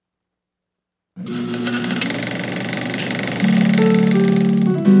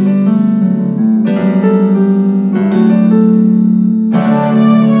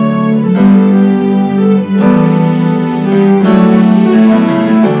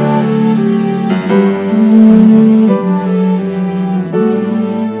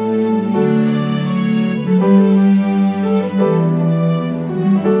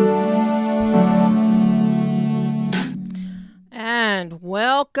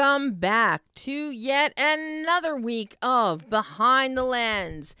Welcome back to yet another week of Behind the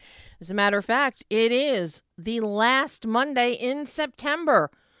Lens. As a matter of fact, it is the last Monday in September.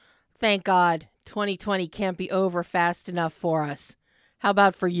 Thank God 2020 can't be over fast enough for us. How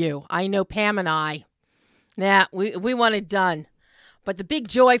about for you? I know Pam and I, we want it done. But the big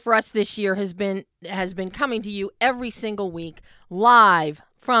joy for us this year has been coming to you every single week live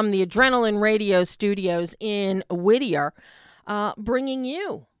from the Adrenaline Radio studios in Whittier. Bringing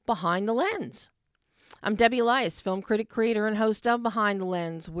you Behind the Lens. I'm Debbie Elias, film critic, creator, and host of Behind the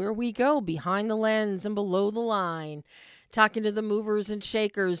Lens, where we go behind the lens and below the line, talking to the movers and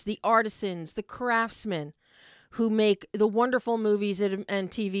shakers, the artisans, the craftsmen who make the wonderful movies and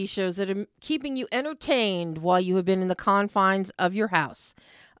TV shows that are keeping you entertained while you have been in the confines of your house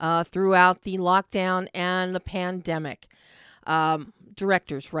throughout the lockdown and the pandemic.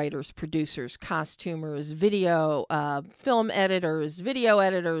 Directors, writers, producers, costumers, film editors, video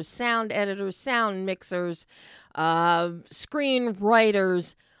editors, sound mixers,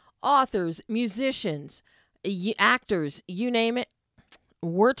 screenwriters, authors, musicians, actors, you name it,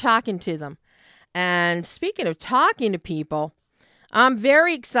 we're talking to them. And speaking of talking to people, I'm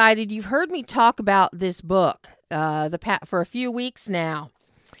very excited. You've heard me talk about this book for a few weeks now,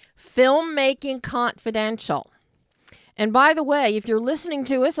 Filmmaking Confidential. And by the way, if you're listening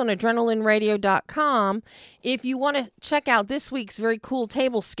to us on adrenalineradio.com, if you want to check out this week's very cool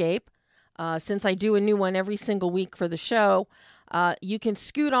tablescape, since I do a new one every single week for the show, you can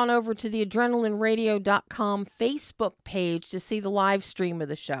scoot on over to the adrenalineradio.com Facebook page to see the live stream of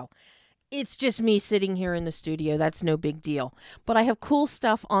the show. It's just me sitting here in the studio. That's no big deal. But I have cool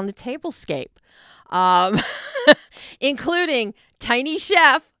stuff on the tablescape, including Tiny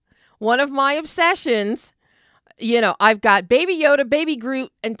Chef, one of my obsessions. You know, I've got Baby Yoda, Baby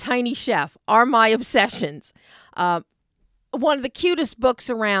Groot, and Tiny Chef are my obsessions. One of the cutest books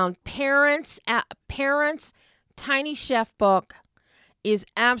around. Parents, Tiny Chef book is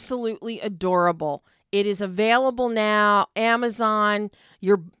absolutely adorable. It is available now, Amazon,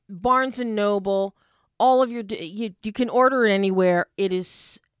 your Barnes & Noble, all of you can order it anywhere. It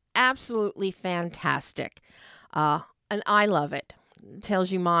is absolutely fantastic. And I love it. It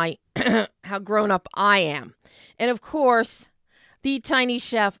tells you how grown up I am. And of course, the Tiny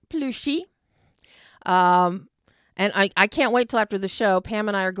Chef plushie. And I can't wait till after the show. Pam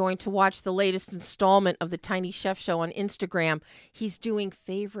and I are going to watch the latest installment of the Tiny Chef show on Instagram. He's doing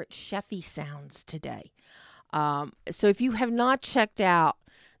favorite chefy sounds today. So if you have not checked out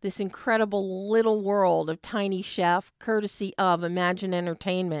this incredible little world of Tiny Chef, courtesy of Imagine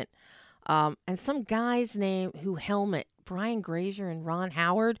Entertainment, and some guy's name who helm it, Brian Grazer and Ron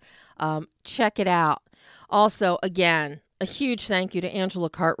Howard, check it out. Also, again, a huge thank you to Angela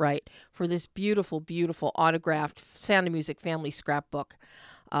Cartwright for this beautiful, beautiful autographed Sound of Music Family Scrapbook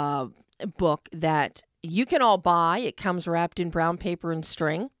book that you can all buy. It comes wrapped in brown paper and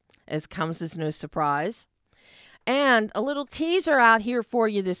string, as comes as no surprise. And a little teaser out here for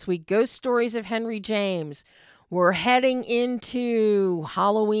you this week, Ghost Stories of Henry James. We're heading into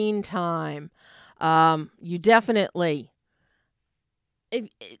Halloween time. You definitely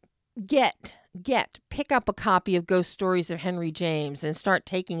pick up a copy of Ghost Stories of Henry James and start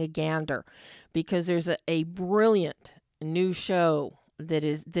taking a gander, because there's a brilliant new show that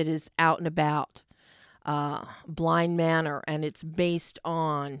is out and about, Blind Manor, and it's based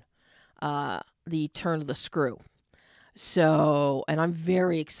on the Turn of the Screw. So, and I'm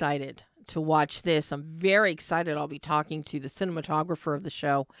very excited to watch this. I'm very excited. I'll be talking to the cinematographer of the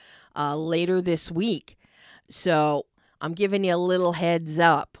show later this week. So I'm giving you a little heads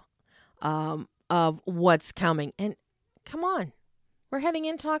up of what's coming. And come on, we're heading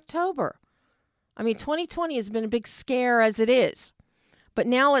into October. I mean, 2020 has been a big scare as it is. But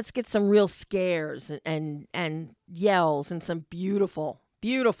now let's get some real scares and yells and some beautiful,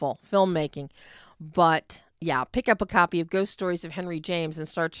 beautiful filmmaking. But yeah, pick up a copy of Ghost Stories of Henry James and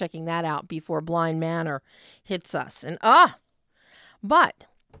start checking that out before Blind Manor hits us. And but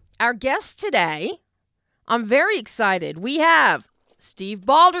our guest today, I'm very excited. We have Steve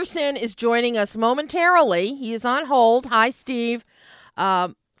Balderson is joining us momentarily. He is on hold. Hi, Steve.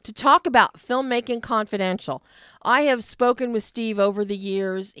 To talk about Filmmaking Confidential. I have spoken with Steve over the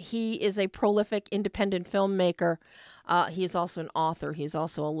years. He is a prolific independent filmmaker. He is also an author. He is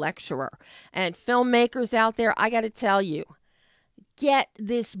also a lecturer. And filmmakers out there, I got to tell you, get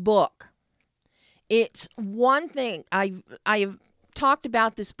this book. It's one thing. I have talked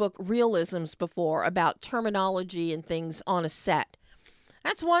about this book, Realisms, before, about terminology and things on a set.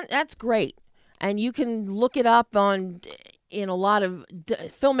 That's great. And you can look it up in a lot of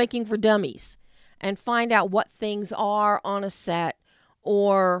filmmaking for dummies and find out what things are on a set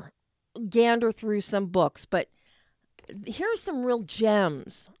or gander through some books, but here's some real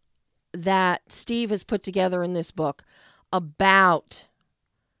gems that Steve has put together in this book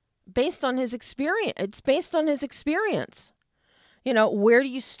based on his experience. It's based on his experience. Where do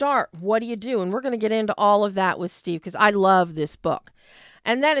you start? What do you do? And we're going to get into all of that with Steve because I love this book.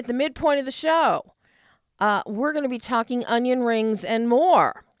 And then at the midpoint of the show, we're going to be talking onion rings and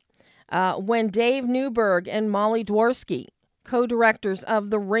more when Dave Newberg and Molly Dworsky, co-directors of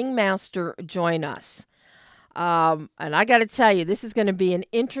The Ringmaster, join us. And I got to tell you, this is going to be an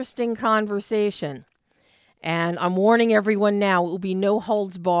interesting conversation. And I'm warning everyone now, it will be no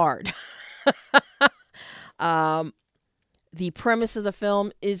holds barred. The premise of the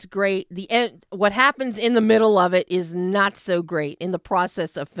film is great. The end, what happens in the middle of it is not so great in the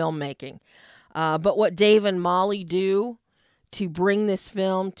process of filmmaking. But what Dave and Molly do to bring this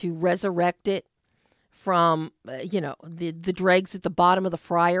film, to resurrect it from, the dregs at the bottom of the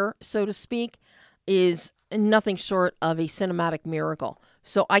fryer, so to speak, is nothing short of a cinematic miracle.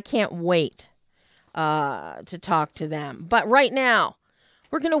 So I can't wait to talk to them. But right now,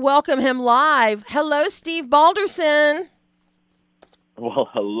 we're going to welcome him live. Hello, Steve Balderson. Well,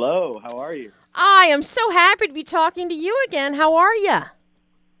 hello. How are you? I am so happy to be talking to you again. How are you?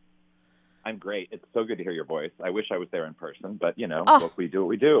 I'm great. It's so good to hear your voice. I wish I was there in person, but, what we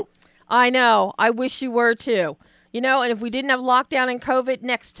do. I know. I wish you were, too. And if we didn't have lockdown and COVID,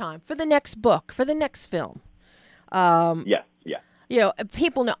 next time, for the next book, for the next film. Yes.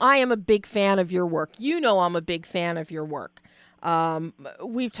 People know I am a big fan of your work. I'm a big fan of your work.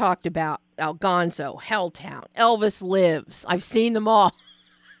 We've talked about Gonzo, Helltown, Elvis Lives. I've seen them all.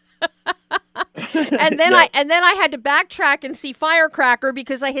 and then I had to backtrack and see Firecracker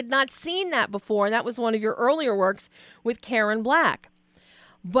because I had not seen that before, and that was one of your earlier works with Karen Black.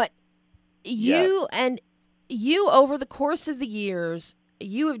 But you over the course of the years,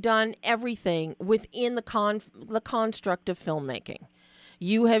 you have done everything within the construct of filmmaking.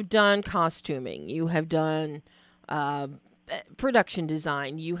 You have done costuming. You have done production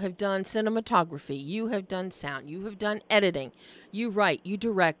design. You have done cinematography. You have done sound. You have done editing. You write. You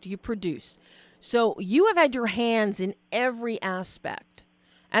direct. You produce. So you have had your hands in every aspect.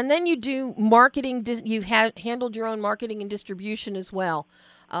 And then you do marketing. You've handled your own marketing and distribution as well.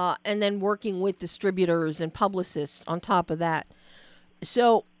 And then working with distributors and publicists on top of that.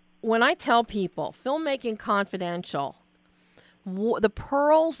 So when I tell people, Filmmaking Confidential, the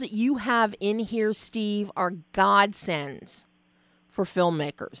pearls that you have in here, Steve, are godsends for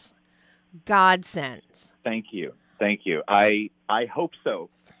filmmakers. Godsends. Thank you. I hope so.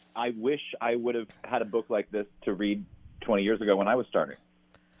 I wish I would have had a book like this to read 20 years ago when I was starting.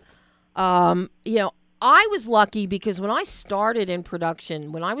 I was lucky because when I started in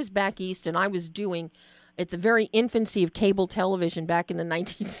production, when I was back east and I was doing at the very infancy of cable television back in the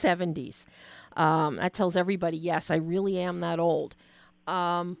 1970s. That tells everybody, yes, I really am that old.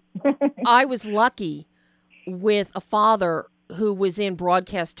 I was lucky with a father who was in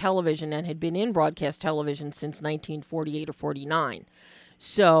broadcast television and had been in broadcast television since 1948 or 49.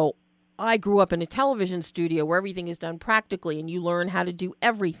 So I grew up in a television studio where everything is done practically and you learn how to do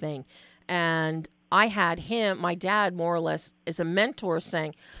everything. And I had my dad, more or less, as a mentor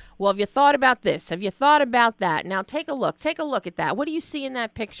saying, well, have you thought about this? Have you thought about that? Now take a look at that. What do you see in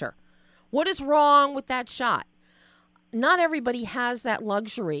that picture? What is wrong with that shot? Not everybody has that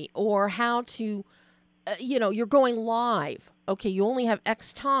luxury or how to, you're going live. Okay, you only have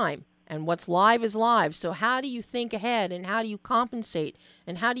X time and what's live is live. So how do you think ahead and how do you compensate?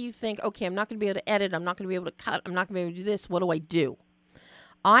 And how do you think, okay, I'm not going to be able to edit. I'm not going to be able to cut. I'm not going to be able to do this. What do I do?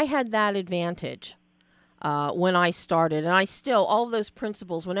 I had that advantage when I started. And I still, all of those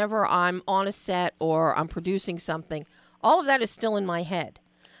principles, whenever I'm on a set or I'm producing something, all of that is still in my head.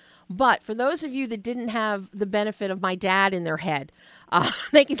 But for those of you that didn't have the benefit of my dad in their head,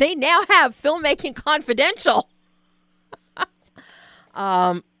 they now have Filmmaking Confidential.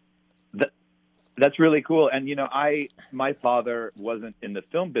 That's really cool. And, my father wasn't in the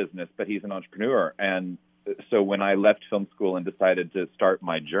film business, but he's an entrepreneur. And so when I left film school and decided to start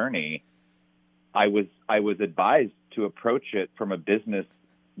my journey, I was advised to approach it from a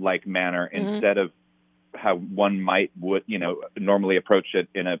business-like manner instead of how one would normally approach it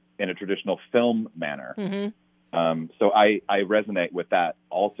in a traditional film manner. So I resonate with that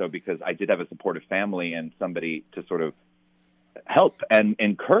also because I did have a supportive family and somebody to sort of help and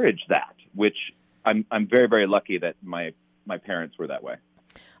encourage that, which I'm very, very lucky that my parents were that way.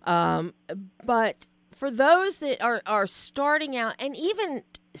 But for those that are starting out, and even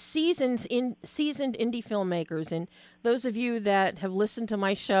seasoned indie filmmakers, and those of you that have listened to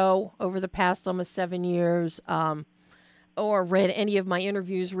my show over the past almost 7 years, or read any of my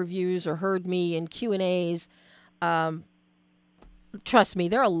interviews, reviews, or heard me in Q&As, trust me,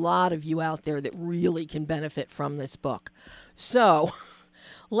 there are a lot of you out there that really can benefit from this book. So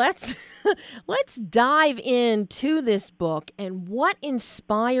let's dive into this book and what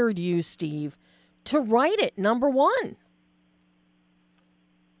inspired you, Steve, to write it, number one.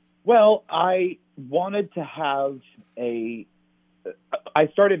 Well, I wanted to have I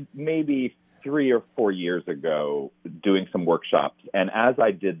started maybe 3 or 4 years ago doing some workshops. And as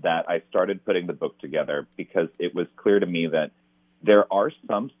I did that, I started putting the book together because it was clear to me that there are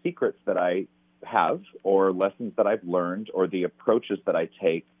some secrets that I have or lessons that I've learned or the approaches that I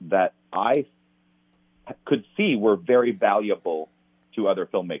take that I could see were very valuable to other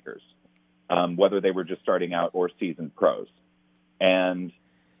filmmakers, whether they were just starting out or seasoned pros. And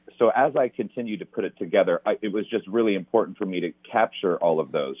so as I continued to put it together, it was just really important for me to capture all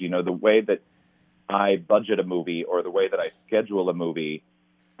of those. You know, the way that I budget a movie or the way that I schedule a movie,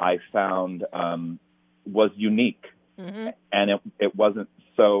 I found was unique. Mm-hmm. And it wasn't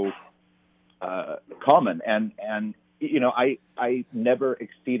so common. And you know, I never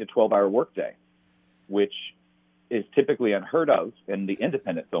exceed a 12-hour workday, which is typically unheard of in the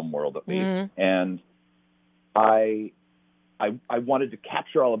independent film world, at least. Mm-hmm. And I wanted to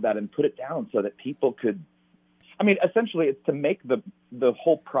capture all of that and put it down so that people could, I mean, essentially it's to make the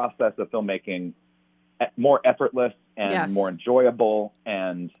whole process of filmmaking more effortless and yes. more enjoyable.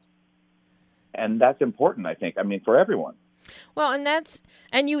 And that's important, I think. I mean, for everyone. Well,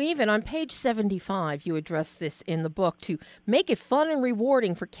 and you even on page 75, you address this in the book to make it fun and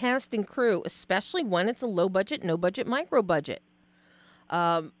rewarding for cast and crew, especially when it's a low budget, no budget, micro budget.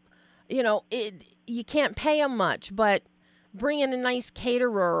 You know, you can't pay them much, but bring in a nice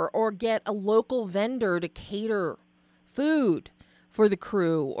caterer or get a local vendor to cater food for the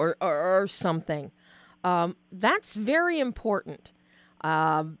crew or something. That's very important.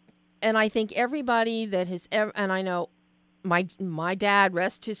 And I think everybody that has ever, and I know my dad,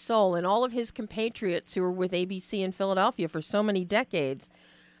 rest his soul, and all of his compatriots who were with ABC in Philadelphia for so many decades,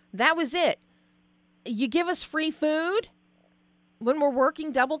 that was it. You give us free food when we're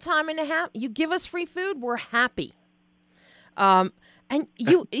working double time and a half. You give us free food, we're happy. And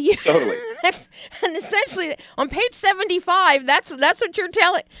you totally. And essentially on page 75, that's what you're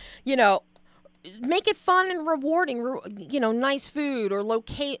telling. You know, make it fun and rewarding. You know, nice food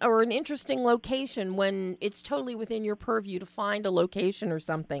or an interesting location when it's totally within your purview to find a location or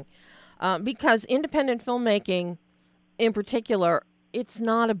something. Because independent filmmaking, in particular, it's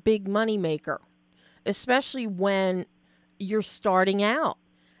not a big money maker, especially when you're starting out.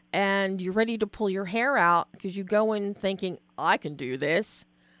 And you're ready to pull your hair out because you go in thinking, I can do this.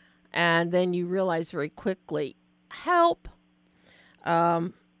 And then you realize very quickly, help.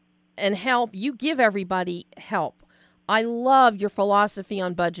 And help, you give everybody help. I love your philosophy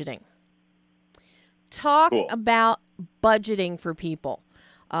on budgeting. Talk about budgeting for people.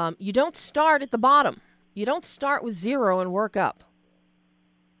 You don't start at the bottom. You don't start with zero and work up.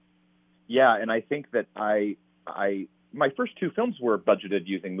 Yeah, and I think that my first 2 films were budgeted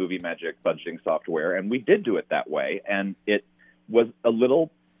using Movie Magic budgeting software, and we did do it that way. And it was a little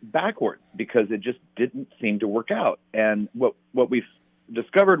backwards because it just didn't seem to work out. And what we've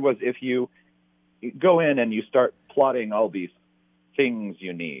discovered was if you go in and you start plotting all these things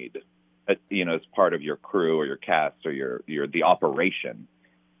you need, you know, as part of your crew or your cast or the operation,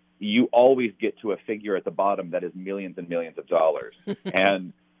 you always get to a figure at the bottom that is millions and millions of dollars.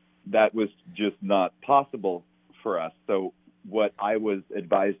 And that was just not possible for us. So what I was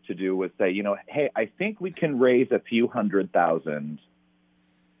advised to do was say, you know, hey, I think we can raise a few $100,000.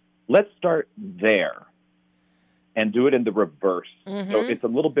 Let's start there and do it in the reverse. Mm-hmm. So it's a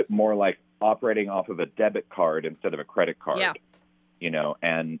little bit more like operating off of a debit card instead of a credit card. Yeah. You know,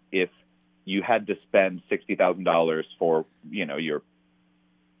 and if you had to spend $60,000 for, you know, your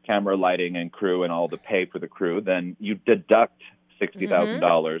camera, lighting, and crew and all the pay for the crew, then you deduct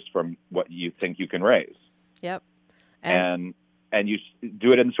 $60,000 from what you think you can raise. Yep. And you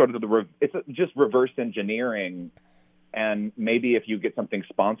do it in sort of it's just reverse engineering. And maybe if you get something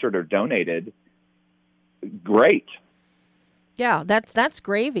sponsored or donated, great. Yeah, that's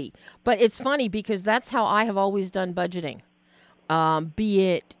gravy. But it's funny because that's how I have always done budgeting. Be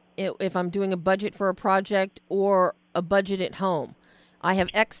it if I'm doing a budget for a project or a budget at home. I have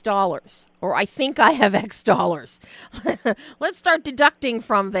X dollars, or I think I have X dollars. Let's start deducting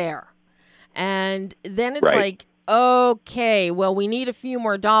from there. And then it's like, okay, well, we need a few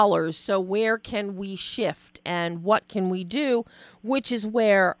more dollars, so where can we shift and what can we do? Which is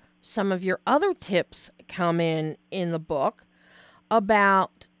where some of your other tips come in the book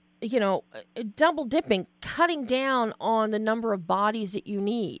about double dipping, cutting down on the number of bodies that you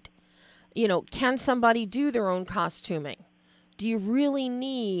need. Can somebody do their own costuming? Do you really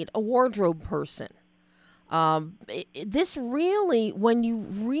need a wardrobe person? This really, when you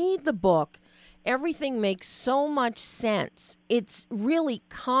read the book, everything makes so much sense. It's really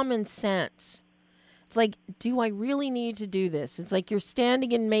common sense. It's like, do I really need to do this? It's like you're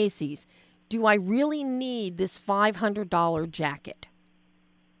standing in Macy's. Do I really need this $500 jacket?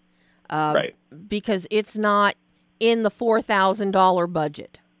 Right. Because it's not in the $4,000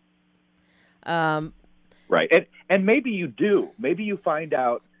 budget. Right. And maybe you do. Maybe you find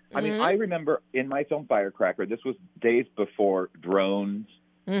out. I mean, I remember in my film Firecracker, this was days before drones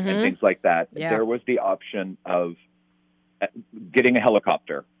and things like that. Yeah. There was the option of getting a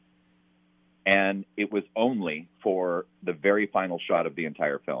helicopter, and it was only for the very final shot of the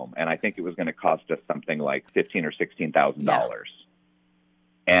entire film. And I think it was going to cost us something like $15,000 or $16,000. Yeah.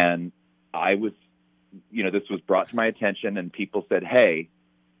 And I was, this was brought to my attention, and people said, hey,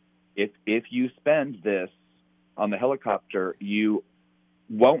 if you spend this on the helicopter, you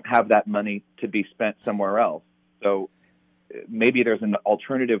won't have that money to be spent somewhere else. So maybe there's an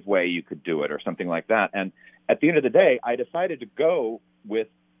alternative way you could do it or something like that. And at the end of the day, I decided to go with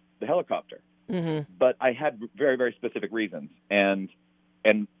the helicopter. But I had very, very specific reasons. And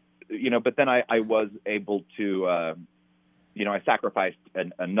but then I was able to, I sacrificed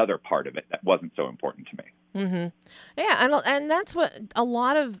another part of it that wasn't so important to me. Yeah, and that's what a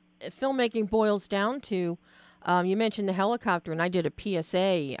lot of filmmaking boils down to. You mentioned the helicopter, and I did a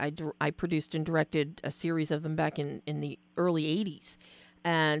PSA. I produced and directed a series of them back in the early 80s.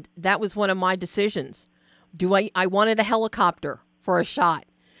 And that was one of my decisions. I wanted a helicopter for a shot.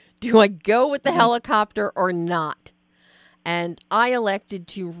 Do I go with the helicopter or not? And I elected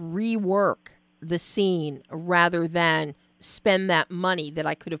to rework the scene rather than spend that money that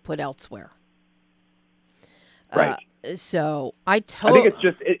I could have put elsewhere. Right. So I think it's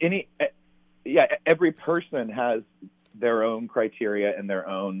just every person has their own criteria and their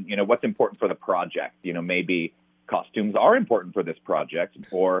own, what's important for the project. Maybe costumes are important for this project,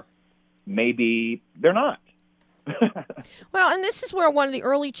 or maybe they're not. Well, and this is where one of the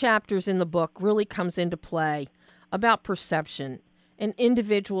early chapters in the book really comes into play about perception, an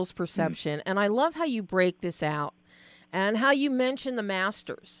individual's perception. And I love how you break this out and how you mention the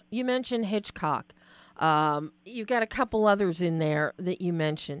masters. You mentioned Hitchcock. You got a couple others in there that you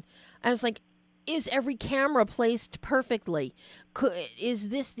mentioned. And it's like, is every camera placed perfectly? Is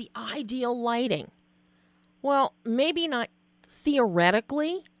this the ideal lighting? Well, maybe not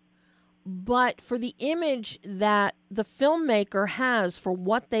theoretically, but for the image that the filmmaker has for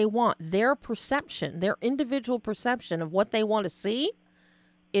what they want, their perception, their individual perception of what they want to see,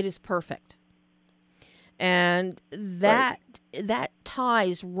 it is perfect. And that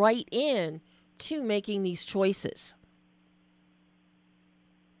ties right in to making these choices.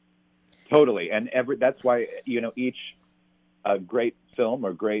 Totally. And that's why, each great film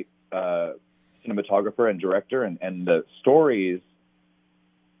or great cinematographer and director and the stories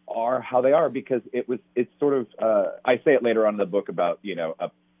are how they are, because it's sort of, I say it later on in the book about,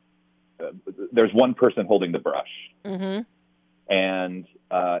 there's one person holding the brush. And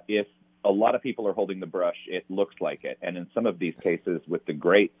if a lot of people are holding the brush, it looks like it. And in some of these cases with the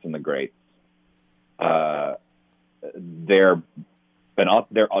greats, they're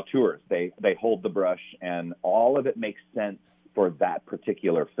auteurs. They hold the brush, and all of it makes sense for that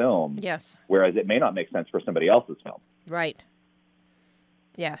particular film. Yes. Whereas it may not make sense for somebody else's film. Right.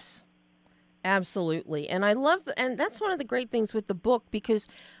 Yes. Absolutely. And I love, and that's one of the great things with the book, because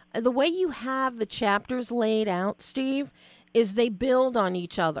the way you have the chapters laid out, Steve, is they build on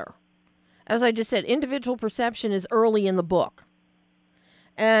each other. As I just said, individual perception is early in the book.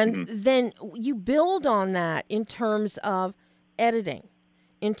 And then you build on that in terms of editing,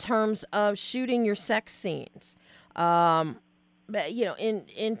 in terms of shooting your sex scenes, in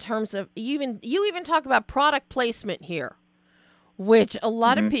terms of you even talk about product placement here, which a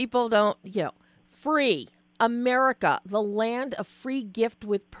lot of people don't. Free America, the land of free gift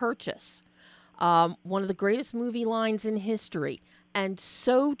with purchase, one of the greatest movie lines in history, and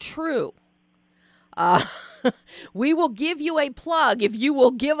so true. We will give you a plug if you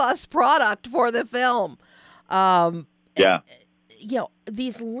will give us product for the film.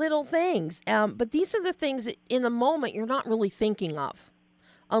 These little things. But these are the things that in the moment you're not really thinking of,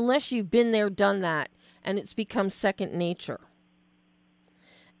 unless you've been there, done that, and it's become second nature.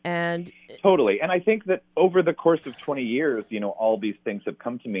 And totally. And I think that over the course of 20 years, all these things have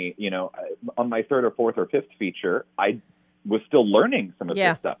come to me. On my third or fourth or fifth feature, I was still learning some of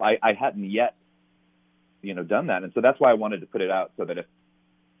this stuff. I hadn't yet, done that. And so that's why I wanted to put it out, so that if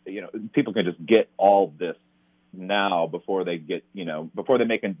people can just get all this now before they get, before they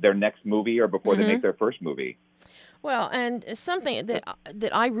make their next movie or before they make their first movie. Well, and something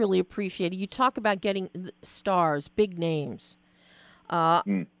that I really appreciated, you talk about getting stars, big names,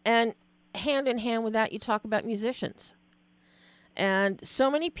 and hand in hand with that, you talk about musicians. And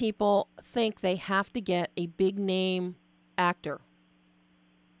so many people think they have to get a big name actor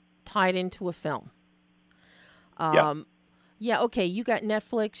tied into a film. Yeah, okay, you got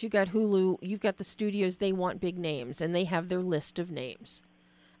Netflix, you got Hulu, you've got the studios, they want big names, and they have their list of names.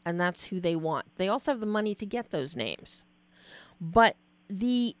 And that's who they want. They also have the money to get those names. But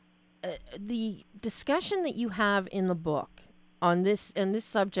the discussion that you have in the book on this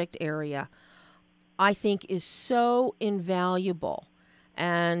subject area, I think, is so invaluable.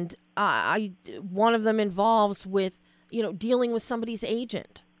 And one of them involves with, dealing with somebody's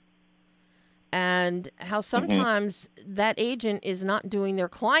agent. And how sometimes that agent is not doing their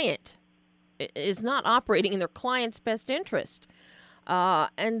client, is not operating in their client's best interest.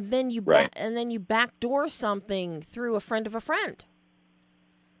 And then you backdoor something through a friend of a friend.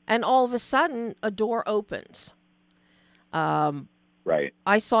 And all of a sudden, a door opens. Right.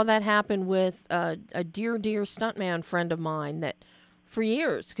 I saw that happen with a dear stuntman friend of mine that for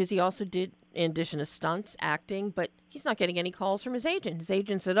years, because he also did, in addition to stunts, acting, but he's not getting any calls from his agent. His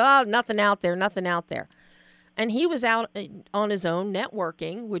agent said, "Oh, nothing out there. And he was out on his own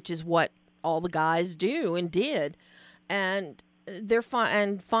networking, which is what all the guys do and did. And they're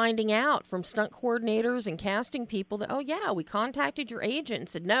finding out from stunt coordinators and casting people that, oh, yeah, we contacted your agent and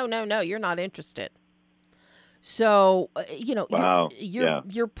said, no, you're not interested. So, wow.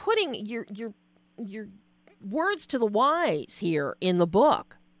 you're putting your words to the wise here in the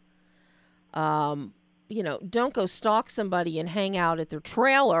book. Don't go stalk somebody and hang out at their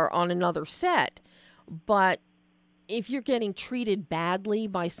trailer on another set. But if you're getting treated badly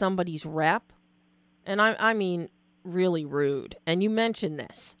by somebody's rep, and I mean really rude, and you mentioned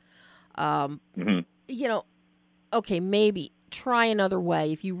this, okay, maybe try another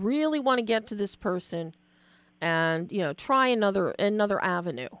way. If you really want to get to this person, and, try another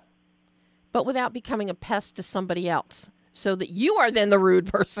avenue, but without becoming a pest to somebody else, so that you are then the rude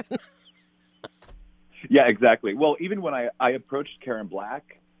person. Yeah, exactly. Well, even when I approached Karen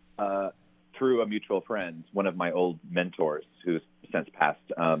Black through a mutual friend, one of my old mentors who's since passed,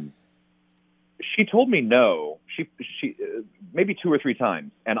 she told me no. She maybe 2 or 3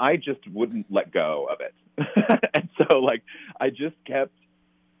 times, and I just wouldn't let go of it. And so, I just kept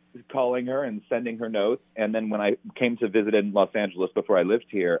calling her and sending her notes. And then when I came to visit in Los Angeles before I lived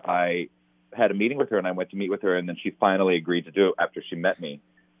here, I had a meeting with her, and I went to meet with her, and then she finally agreed to do it after she met me.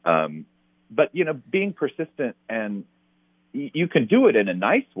 But, being persistent, and you can do it in a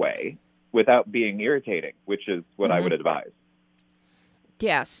nice way without being irritating, which is what I would advise.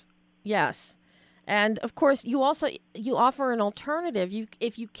 Yes. And, of course, you offer an alternative.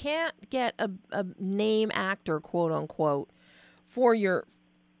 If you can't get a name actor, quote unquote, for your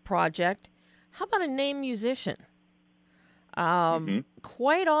project, how about a name musician?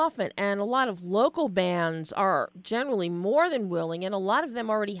 Quite often, and a lot of local bands are generally more than willing, and a lot of them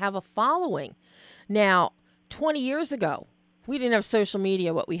already have a following. Now, 20 years ago, we didn't have social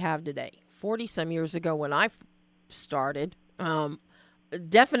media what we have today. 40-some years ago when I started,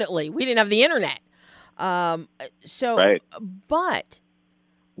 definitely, we didn't have the internet. Right. But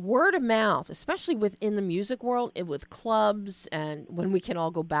word of mouth, especially within the music world, with clubs, and when we can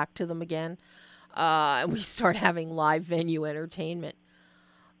all go back to them again, and we start having live venue entertainment,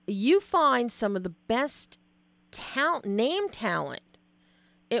 you find some of the best name talent.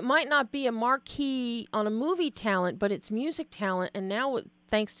 It might not be a marquee on a movie talent, but it's music talent. And now,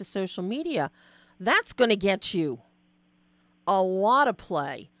 thanks to social media, that's going to get you a lot of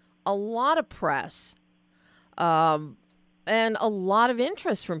play, a lot of press, and a lot of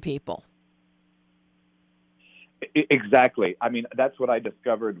interest from people. Exactly. I mean, that's what I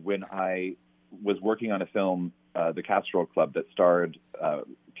discovered when I was working on a film, The Castrol Club, that starred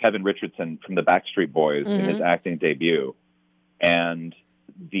Kevin Richardson from the Backstreet Boys in his acting debut. And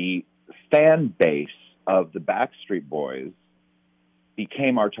the fan base of the Backstreet Boys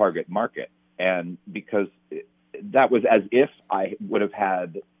became our target market. And because that was as if I would have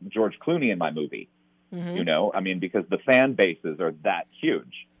had George Clooney in my movie, because the fan bases are that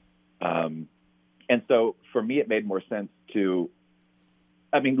huge. And so for me, it made more sense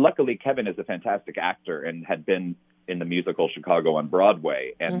luckily Kevin is a fantastic actor and had been in the musical Chicago on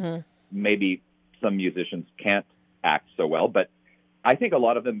Broadway, and maybe some musicians can't act so well, but I think a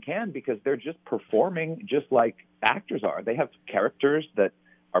lot of them can, because they're just performing just like actors are. They have characters that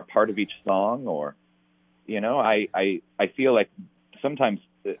are part of each song, or, I feel like sometimes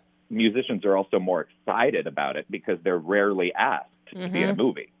musicians are also more excited about it because they're rarely asked to be in a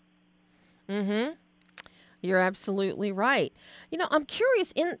movie. Mm-hmm. You're absolutely right. I'm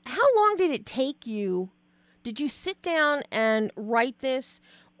curious, how long did it take you? Did you sit down and write this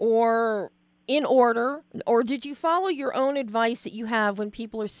or in order, or did you follow your own advice that you have when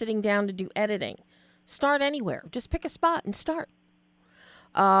people are sitting down to do editing? Start anywhere. Just pick a spot and start.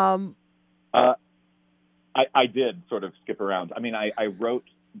 I did sort of skip around. I mean, I wrote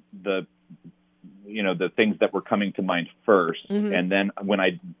the things that were coming to mind first. Mm-hmm. And then when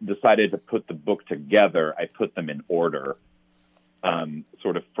I decided to put the book together, I put them in order,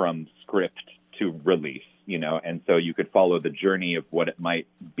 sort of from script to release, and so you could follow the journey of what it might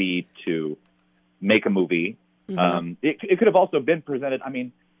be to make a movie. Mm-hmm. It could have also been presented,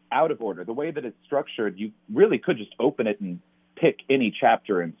 out of order. The way that it's structured, you really could just open it and pick any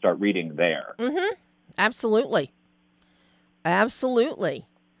chapter and start reading there. Mm-hmm. Absolutely. Absolutely.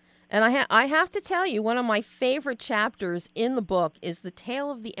 And I have to tell you, one of my favorite chapters in the book is The Tale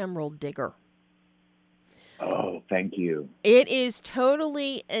of the Emerald Digger. Oh, thank you. It is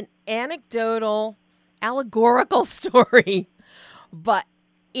totally an anecdotal, allegorical story, but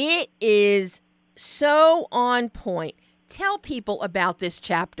it is so on point. Tell people about this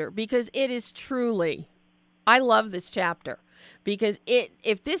chapter because it is truly, I love this chapter because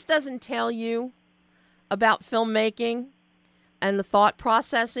if this doesn't tell you about filmmaking and the thought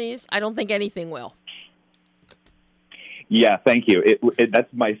processes, I don't think anything will. Yeah, thank you.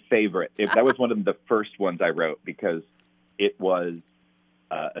 That's my favorite. That was one of the first ones I wrote because it was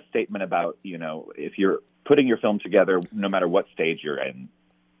a statement about, if you're putting your film together, no matter what stage you're in,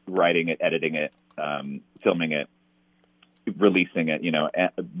 writing it, editing it, filming it, releasing it,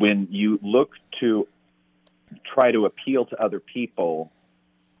 when you look to try to appeal to other people,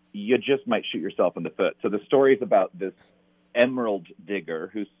 you just might shoot yourself in the foot. So the story is about this emerald digger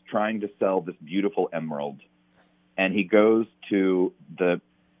who's trying to sell this beautiful emerald. And he goes to the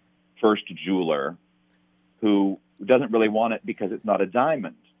first jeweler who doesn't really want it because it's not a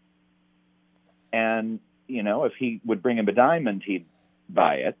diamond. And, if he would bring him a diamond, he'd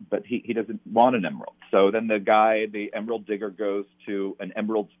buy it, but he doesn't want an emerald. So then the emerald digger, goes to an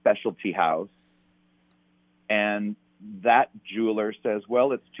emerald specialty house. And that jeweler says,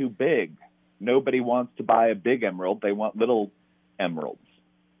 well, it's too big. Nobody wants to buy a big emerald. They want little emeralds.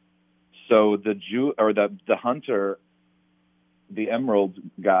 So the hunter, the emerald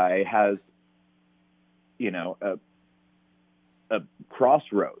guy, has, a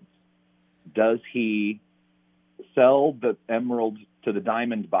crossroads. Does he sell the emerald to the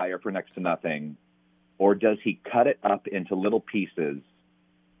diamond buyer for next to nothing, or does he cut it up into little pieces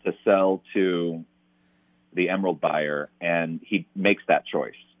to sell to the emerald buyer? And he makes that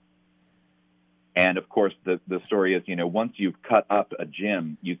choice. And of course, the story is, once you've cut up a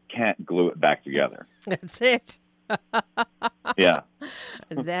gem, you can't glue it back together. That's it. Yeah.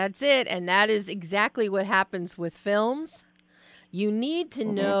 That's it. And that is exactly what happens with films. You need to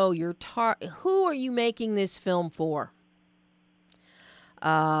know your who are you making this film for?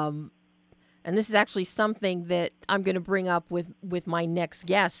 And this is actually something that I'm going to bring up with my next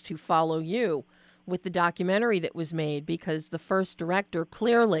guest who follow you with the documentary that was made, because the first director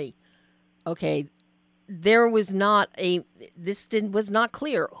clearly, there was not was not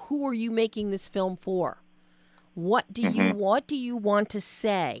clear. Who are you making this film for? What do you want to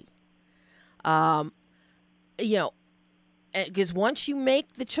say? Because once you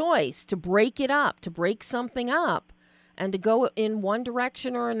make the choice to break it up, to break something up, and to go in one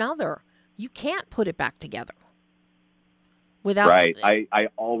direction or another, you can't put it back together. Without right. I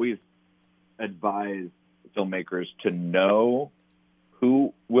always advise filmmakers to know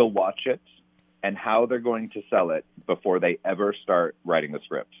who will watch it and how they're going to sell it before they ever start writing the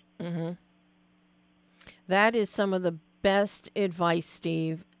script. Mm-hmm. That is some of the best advice,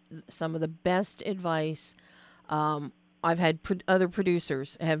 Steve. Some of the best advice. I've had other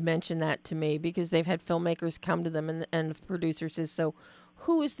producers have mentioned that to me because they've had filmmakers come to them and the producer says, so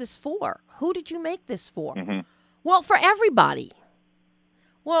who is this for? Who did you make this for? Mm-hmm. Well, for everybody.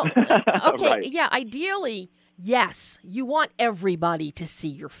 Well, okay, right. Yeah, ideally, yes, you want everybody to see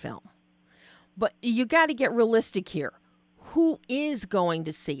your film. But you got to get realistic here. Who is going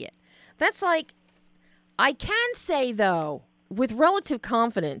to see it? That's like, I can say, though, with relative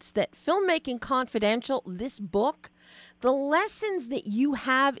confidence that Filmmaking Confidential, this book, the lessons that you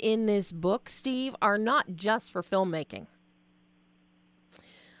have in this book, Steve, are not just for filmmaking.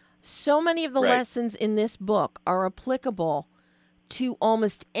 So many of the lessons in this book are applicable to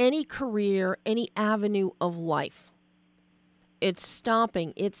almost any career, any avenue of life. It's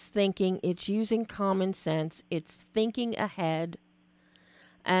stopping, it's thinking, it's using common sense, it's thinking ahead,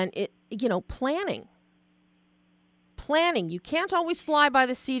 And planning. You can't always fly by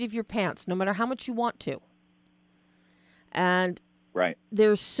the seat of your pants, no matter how much you want to. And Right.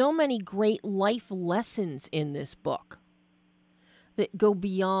 there's so many great life lessons in this book that go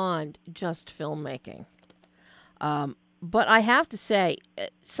beyond just filmmaking. But I have to say,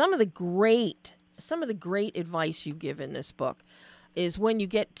 some of the great advice you give in this book is when you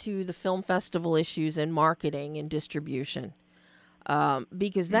get to the film festival issues and marketing and distribution.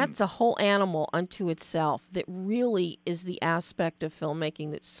 Because that's a whole animal unto itself that really is the aspect of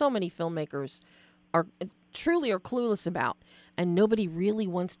filmmaking that so many filmmakers are clueless about, and nobody really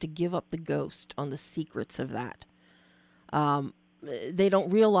wants to give up the ghost on the secrets of that. They don't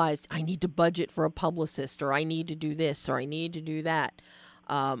realize I need to budget for a publicist, or I need to do this, or I need to do that,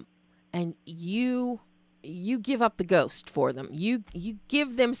 and you give up the ghost for them. You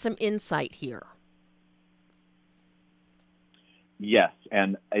give them some insight here. Yes,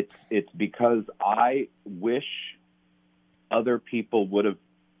 and it's because I wish other people would have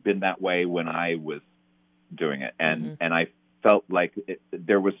been that way when I was doing it, and I felt like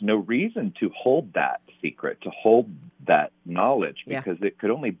there was no reason to hold that secret, to hold that knowledge, because it could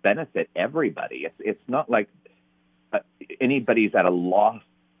only benefit everybody. It's not like anybody's at a loss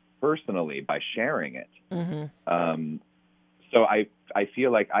personally by sharing it. So I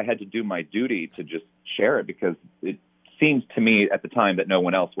feel like I had to do my duty to just share it, because it seems to me at the time that no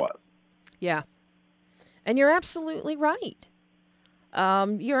one else was. Yeah. And you're absolutely right.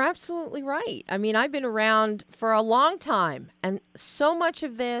 You're absolutely right. I mean, I've been around for a long time, and so much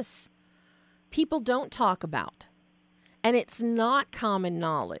of this people don't talk about. And it's not common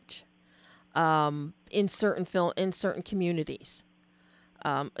knowledge in certain communities,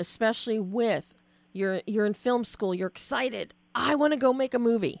 especially with you're in film school, you're excited. I want to go make a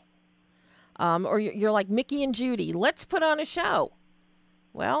movie. Or you're like Mickey and Judy. Let's put on a show.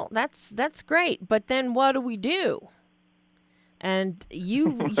 Well, that's great, but then what do we do? And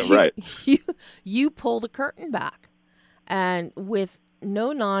you Right. you pull the curtain back, and with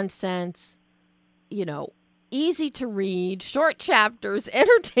no nonsense, easy to read, short chapters,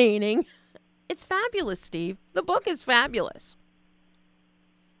 entertaining. It's fabulous, Steve. The book is fabulous.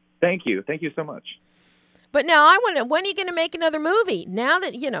 Thank you so much. But now when are you going to make another movie? Now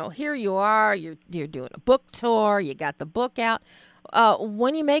that, here you are, you're doing a book tour, you got the book out.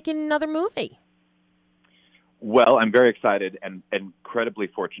 When are you making another movie? Well, I'm very excited and incredibly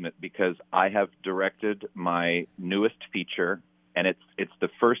fortunate, because I have directed my newest feature, and it's the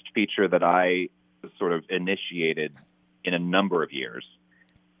first feature that I sort of initiated in a number of years.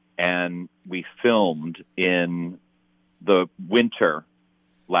 And we filmed in the winter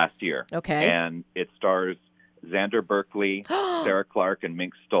last year. Okay. And it stars Xander Berkeley, Sarah Clark, and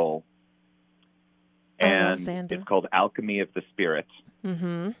Mink Stoll. And I love Xander. It's called Alchemy of the Spirit.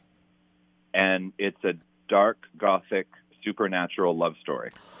 Mm-hmm. And it's a dark, gothic, supernatural love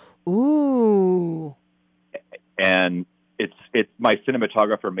story. Ooh. And it's my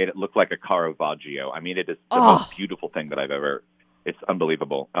cinematographer made it look like a Caravaggio. I mean, it is the most beautiful thing that I've ever. It's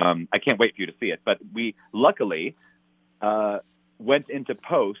unbelievable. I can't wait for you to see it. But we luckily went into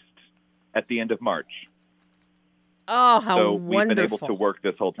post at the end of March. Oh, how so wonderful. We've been able to work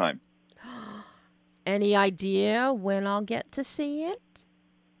this whole time. Any idea when I'll get to see it?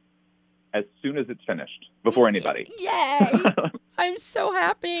 As soon as it's finished, before anybody. Yay! I'm so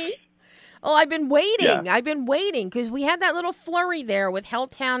happy. Oh, I've been waiting. Yeah. I've been waiting, because we had that little flurry there with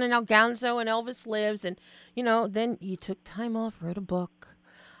Helltown and Algonzo and Elvis Lives, and, then you took time off, wrote a book.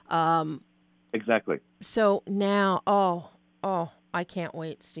 Exactly. So now, I can't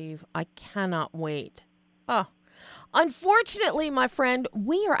wait, Steve. I cannot wait. Oh, unfortunately, my friend,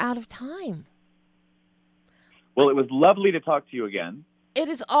 we are out of time. Well, it was lovely to talk to you again. It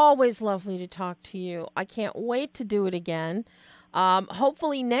is always lovely to talk to you. I can't wait to do it again.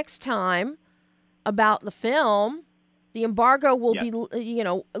 Hopefully next time about the film, the embargo will be,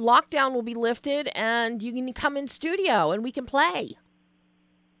 lockdown will be lifted, and you can come in studio and we can play.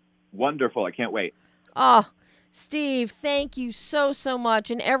 Wonderful. I can't wait. Oh, Steve, thank you so, so much.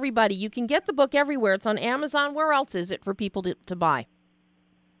 And everybody, you can get the book everywhere. It's on Amazon. Where else is it for people to buy?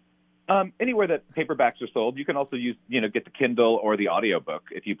 Anywhere that paperbacks are sold. You can also use, get the Kindle or the audiobook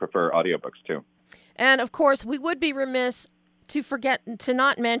if you prefer audiobooks too. And of course, we would be remiss to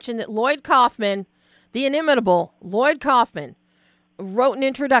not mention that Lloyd Kaufman, the inimitable Lloyd Kaufman, wrote an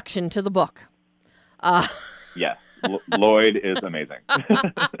introduction to the book. Yes, Lloyd is amazing.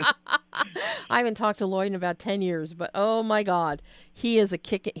 I haven't talked to Lloyd in about 10 years, but oh my God, he is a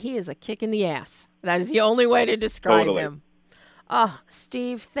kick in the ass. That is the only way to describe him. Oh,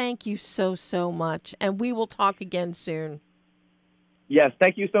 Steve, thank you so, so much. And we will talk again soon. Yes,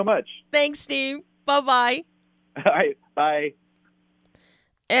 thank you so much. Thanks, Steve. Bye-bye. All right, bye.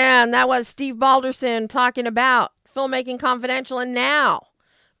 And that was Steve Balderson talking about Filmmaking Confidential. And now,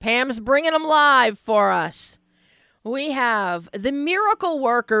 Pam's bringing them live for us. We have the miracle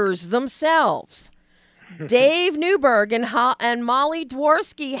workers themselves, Dave Newberg and Molly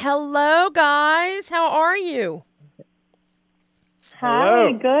Dworsky. Hello, guys. How are you? Hi,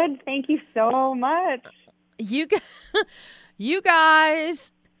 Hello. good. Thank you so much. You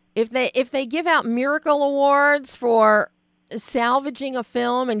guys, if they give out miracle awards for salvaging a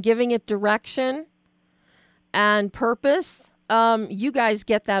film and giving it direction and purpose, you guys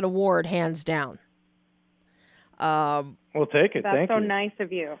get that award hands down. We'll take it. That's Thank so you. nice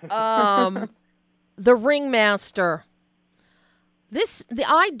of you. The Ringmaster. The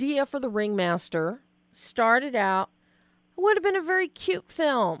idea for The Ringmaster started out, it would have been a very cute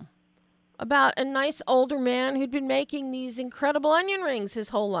film about a nice older man who'd been making these incredible onion rings his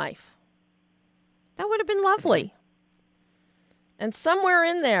whole life. That would have been lovely. And somewhere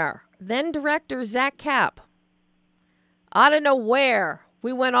in there, then director Zach Kapp, I don't know where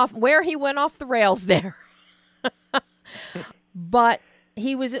he went off the rails there. But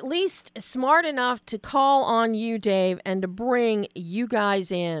he was at least smart enough to call on you, Dave, and to bring you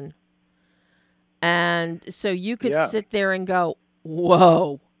guys in. And so you could sit there and go,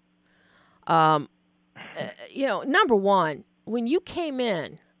 whoa. Number one, when you came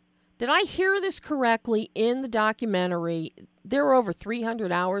in, did I hear this correctly? In the documentary, there were over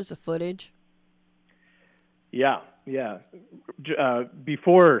 300 hours of footage. Yeah.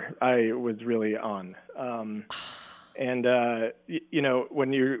 Before I was really on, and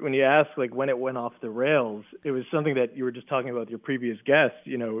when you ask like when it went off the rails, it was something that you were just talking about with your previous guest.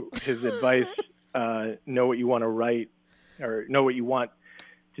 His advice: know what you want to write, or know what you want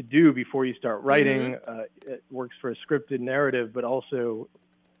to do before you start writing. It works for a scripted narrative, but also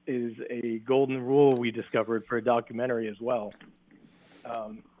is a golden rule we discovered for a documentary as well.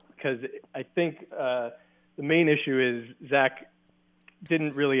 Because I think the main issue is Zach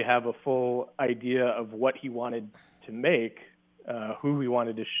didn't really have a full idea of what he wanted to make, who he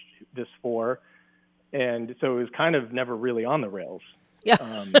wanted to shoot this for, and so it was kind of never really on the rails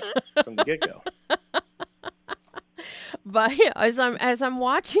from the get-go. But yeah, as I'm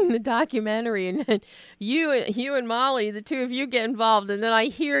watching the documentary, and then you and Molly, the two of you get involved, and then I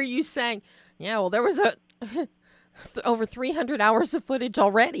hear you saying, "Yeah, well, there was over 300 hours of footage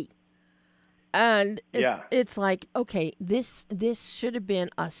already," and it's like, okay, this should have been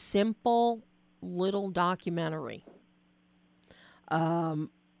a simple little documentary.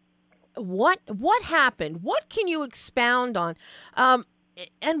 What happened? What can you expound on?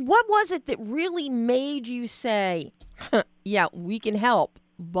 And what was it that really made you say, yeah, we can help,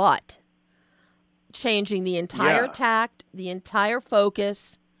 but changing the entire tact, the entire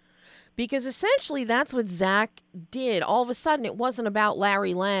focus? Because essentially that's what Zach did. All of a sudden, it wasn't about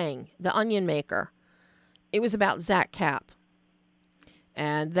Larry Lang, the onion maker. It was about Zach Kapp.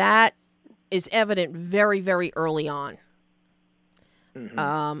 And that is evident very, very early on.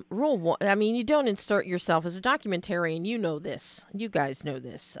 Rule one, I mean, you don't insert yourself as a documentarian. You know this. You guys know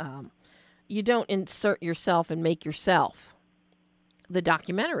this. You don't insert yourself and make yourself the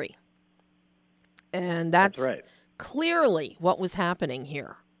documentary. And that's right. Clearly what was happening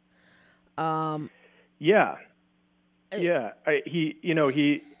here. He like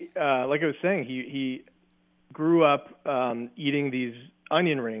I was saying, he grew up eating these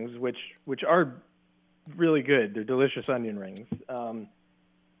onion rings, which are really good. They're delicious onion rings.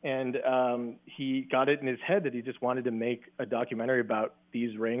 And he got it in his head that he just wanted to make a documentary about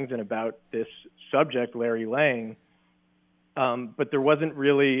these rings and about this subject, Larry Lang. But there wasn't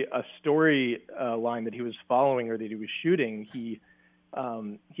really a story line that he was following or that he was shooting. He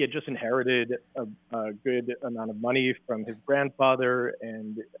had just inherited a good amount of money from his grandfather,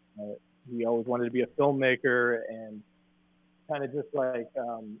 and he always wanted to be a filmmaker, and kind of just like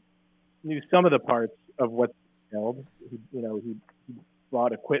knew some of the parts of what's held. He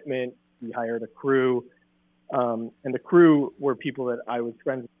bought equipment, he hired a crew, and the crew were people that I was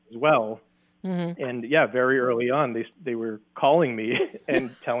friends with as well. Mm-hmm. And very early on, they were calling me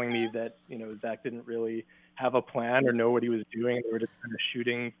and telling me that Zach didn't really have a plan or know what he was doing. They were just kind of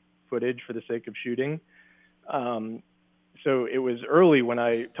shooting footage for the sake of shooting. So it was early when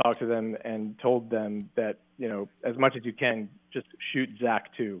I talked to them and told them that as much as you can, just shoot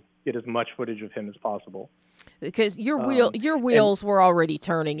Zach too. Get as much footage of him as possible. Because your wheels were already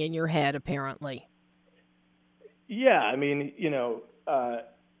turning in your head, apparently. Yeah, I mean, I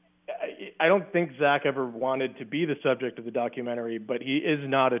don't think Zach ever wanted to be the subject of the documentary, but he is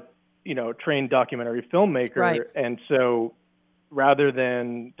not a trained documentary filmmaker, right. And so rather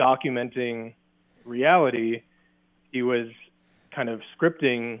than documenting reality, he was kind of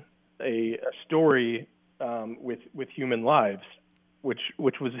scripting a story with human lives, which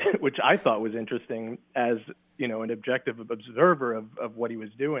I thought was interesting as, you know, an objective observer of what he was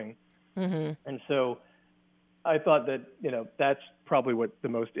doing. Mm-hmm. And so I thought that, you know, that's probably what the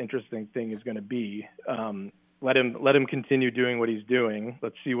most interesting thing is going to be. Let him continue doing what he's doing.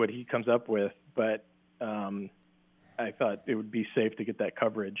 Let's see what he comes up with. But I thought it would be safe to get that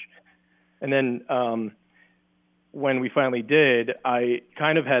coverage. And then when we finally did, I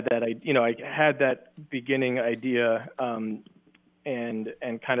kind of had that, I had that beginning idea and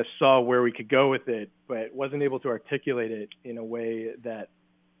kind of saw where we could go with it, but wasn't able to articulate it in a way that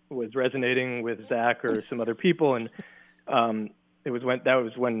was resonating with Zach or some other people. And that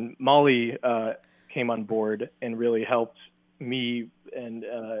was when Molly came on board and really helped me, and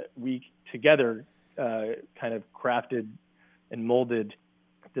we together kind of crafted and molded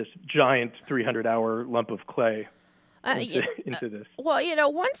this giant 300-hour lump of clay into this. Well, you know,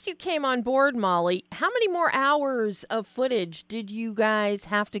 once you came on board, Molly, how many more hours of footage did you guys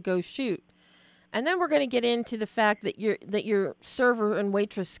have to go shoot? And then we're going to get into the fact that your server and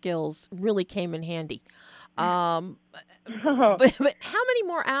waitress skills really came in handy. But how many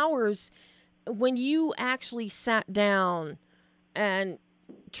more hours when you actually sat down and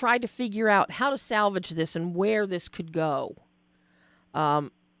tried to figure out how to salvage this and where this could go?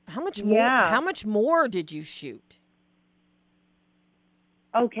 How much more did you shoot?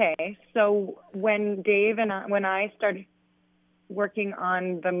 Okay, so when I started working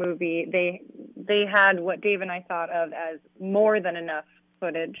on the movie, they had what Dave and I thought of as more than enough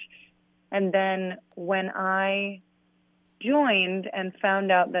footage. And then when I joined and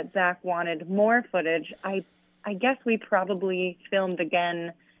found out that Zach wanted more footage, I guess we probably filmed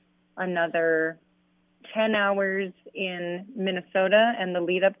again another 10 hours in Minnesota and the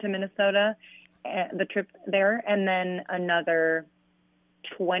lead up to Minnesota, the trip there, and then another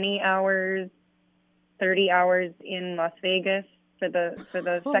 20 hours, 30 hours in Las Vegas for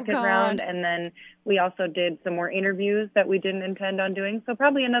the second round. And then we also did some more interviews that we didn't intend on doing. So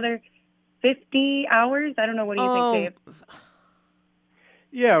probably another 50 hours. I don't know. What do you think, Dave?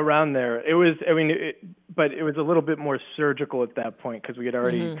 Yeah, around there. It was, but it was a little bit more surgical at that point because we had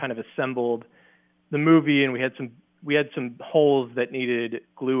already kind of assembled the movie, and we had some holes that needed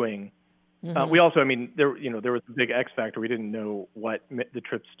gluing. We also, there was a big X factor. We didn't know what the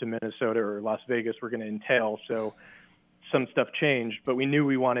trips to Minnesota or Las Vegas were going to entail, so some stuff changed. But we knew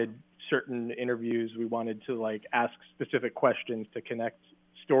we wanted certain interviews. We wanted to ask specific questions to connect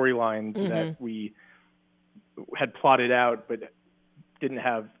storylines that we had plotted out, but didn't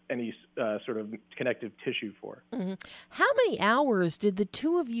have any sort of connective tissue for. How many hours did the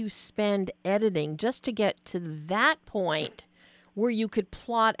two of you spend editing just to get to that point where you could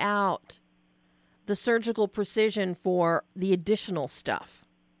plot out the surgical precision for the additional stuff?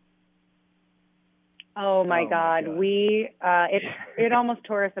 Oh my God. We it almost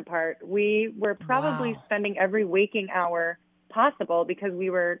tore us apart. We were probably spending every waking hour possible because we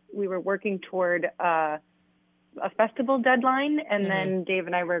were working toward a festival deadline, and then Dave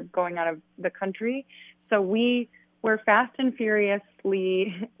and I were going out of the country. So we were fast and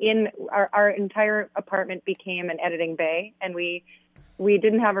furiously in our entire apartment became an editing bay, and we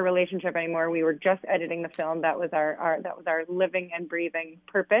didn't have a relationship anymore. We were just editing the film. That was our living and breathing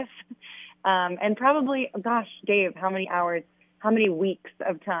purpose. And probably, gosh, Dave, how many hours, how many weeks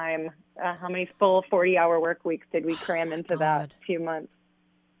of time, how many full 40-hour work weeks did we cram into that few months?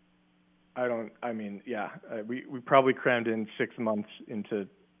 We probably crammed in 6 months into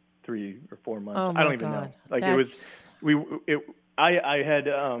 3 or 4 months. Oh I don't even know. I had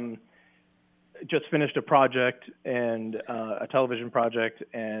just finished a project and a television project,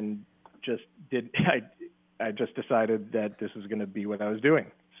 and I just decided that this was going to be what I was doing.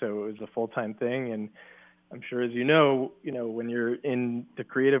 So it was a full-time thing, and I'm sure, as you know, when you're in the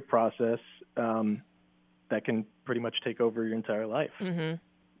creative process, that can pretty much take over your entire life.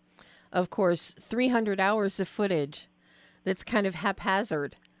 Of course, 300 hours of footage that's kind of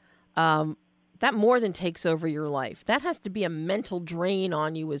haphazard. That more than takes over your life. That has to be a mental drain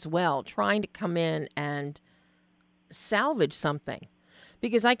on you as well, trying to come in and salvage something.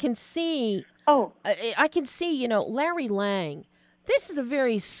 Because I can see, Larry Lang, this is a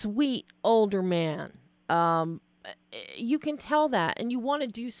very sweet older man. You can tell that, and you want to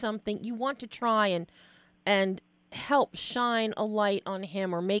do something. You want to try and help shine a light on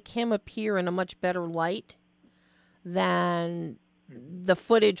him or make him appear in a much better light than the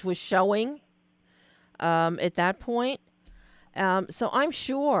footage was showing at that point. So I'm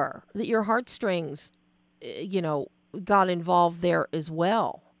sure that your heartstrings, got involved there as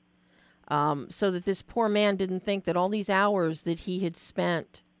well. So that this poor man didn't think that all these hours that he had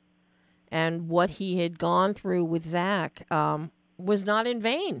spent and what he had gone through with Zach was not in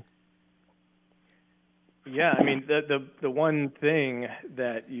vain. Yeah, I mean, the one thing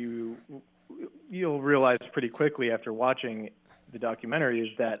that you'll realize pretty quickly after watching the documentary is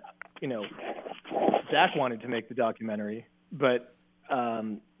that, you know, Zach wanted to make the documentary, but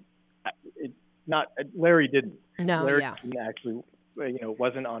Larry didn't. No, Larry yeah. didn't actually, you know,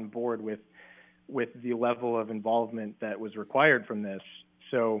 wasn't on board with the level of involvement that was required from this.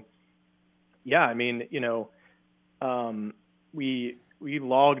 So, yeah, I mean, you know, we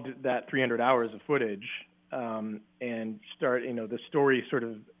logged that 300 hours of footage, and the story sort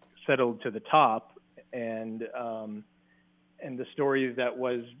of settled to the top, and the story that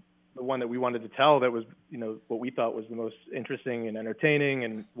was the one that we wanted to tell, that was, you know, what we thought was the most interesting and entertaining,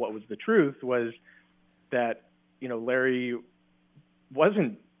 and what was the truth, was that, you know, Larry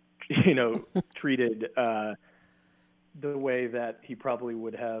wasn't, you know, treated the way that he probably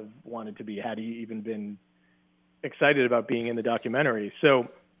would have wanted to be had he even been excited about being in the documentary. So,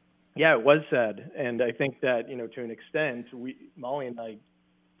 yeah, it was sad. And I think that, you know, to an extent, Molly and I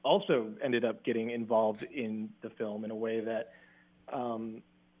also ended up getting involved in the film in a way that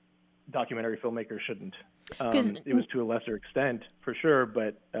documentary filmmakers shouldn't. It was to a lesser extent, for sure,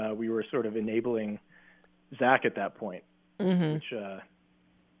 but we were sort of enabling Zach at that point, which,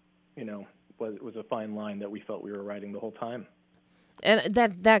 you know, was a fine line that we felt we were riding the whole time. And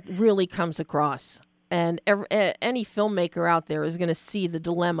that really comes across. And any filmmaker out there is going to see the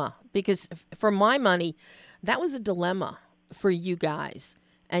dilemma, because for my money, that was a dilemma for you guys.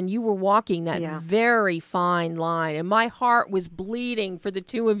 And you were walking that very fine line. And my heart was bleeding for the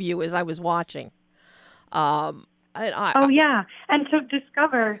two of you as I was watching. And to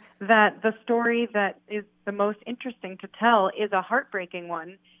discover that the story that is the most interesting to tell is a heartbreaking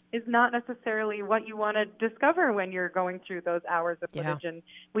one is not necessarily what you want to discover when you're going through those hours of footage. And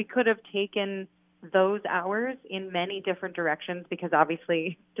we could have taken those hours in many different directions, because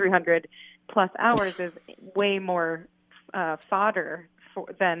obviously 300 plus hours is way more fodder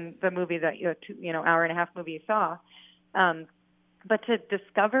than the movie that hour and a half movie you saw. But to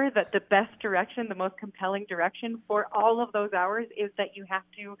discover that the best direction, the most compelling direction for all of those hours is that you have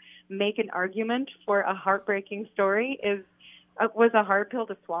to make an argument for a heartbreaking story was a hard pill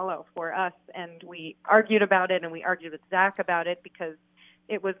to swallow for us. And we argued about it, and we argued with Zach about it, because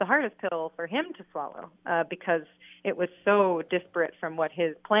it was the hardest pill for him to swallow, because it was so disparate from what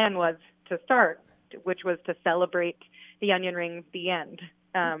his plan was to start, which was to celebrate the Onion Ring, the end,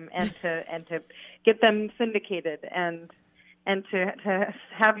 and to get them syndicated, and to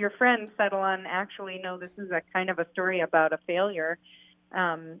have your friends settle on, actually, no, this is a kind of a story about a failure,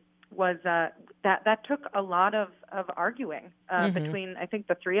 was that took a lot of arguing between, I think,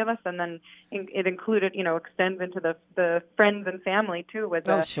 the three of us, and then it included, you know, extends into the friends and family too.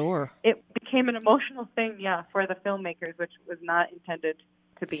 Sure. It became an emotional thing, for the filmmakers, which was not intended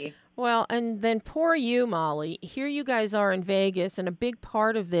to be. Well, and then poor you, Molly. Here you guys are in Vegas, and a big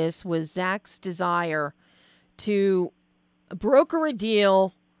part of this was Zach's desire to broker a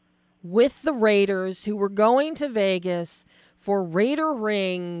deal with the Raiders, who were going to Vegas for Raider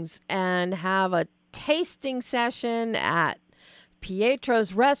rings and have a tasting session at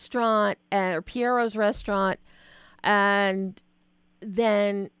Piero's restaurant, and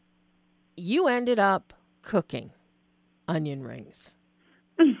then you ended up cooking onion rings.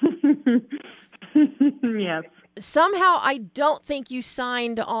 Yes. Somehow, I don't think you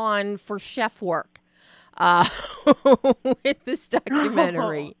signed on for chef work with this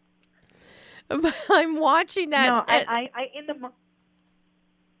documentary. I'm watching that. No,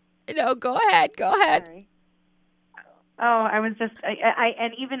 No, go ahead. Sorry. Oh, I was just,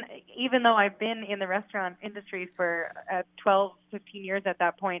 and even though I've been in the restaurant industry for 12, 15 years at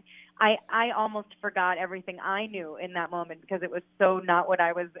that point, I almost forgot everything I knew in that moment, because it was so not what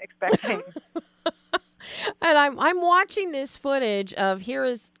I was expecting. And I'm watching this footage of, here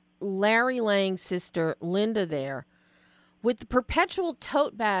is Larry Lang's sister, Linda, there, with the perpetual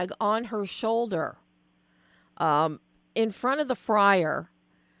tote bag on her shoulder, in front of the fryer.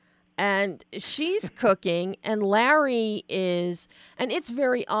 And she's cooking, and Larry is, and it's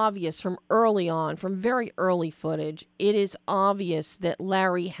very obvious from early on, from very early footage, it is obvious that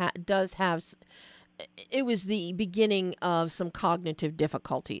Larry does have, it was the beginning of some cognitive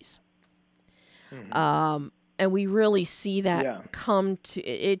difficulties. Mm-hmm. And we really see that come to,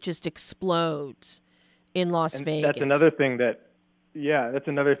 it just explodes in Las Vegas. That's another thing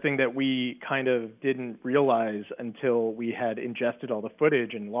that we kind of didn't realize until we had ingested all the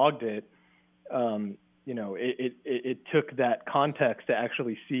footage and logged it. it took that context to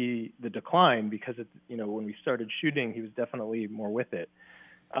actually see the decline, because when we started shooting, he was definitely more with it.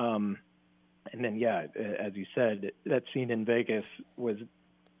 And then, yeah, as you said, that scene in Vegas was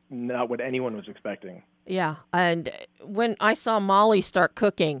not what anyone was expecting. Yeah, and when I saw Molly start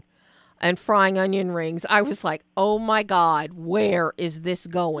cooking and frying onion rings, I was like, "Oh my God, where is this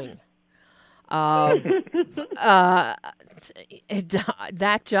going?" That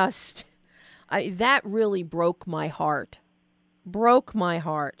really broke my heart. Broke my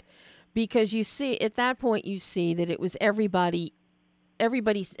heart, because you see at that point you see that it was everybody.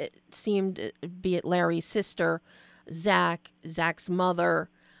 Everybody seemed, be it Larry's sister, Zach's mother.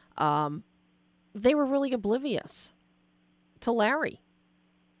 They were really oblivious to Larry.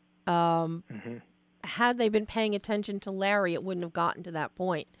 Had they been paying attention to Larry, it wouldn't have gotten to that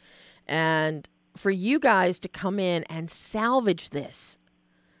point. And for you guys to come in and salvage this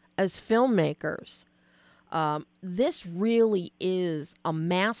as filmmakers, this really is a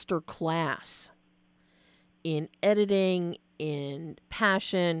master class in editing, in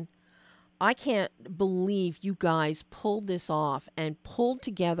passion. I can't believe you guys pulled this off and pulled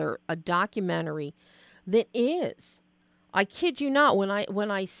together a documentary that is, I kid you not, when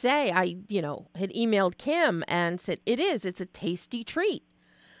I say I had emailed Kim and said it's a tasty treat,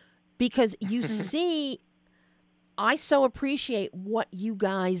 because you see, I so appreciate what you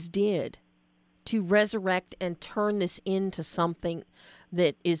guys did to resurrect and turn this into something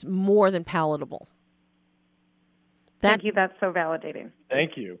that is more than palatable. Thank you. That's so validating.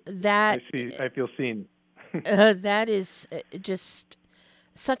 Thank you. I feel seen. That is just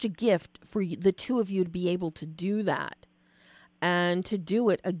such a gift for the two of you to be able to do that, and to do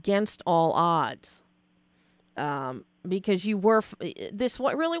it against all odds. Because you were, this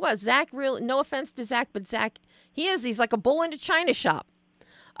what really was. Zach, really, no offense to Zach, but Zach, he's like a bull in a china shop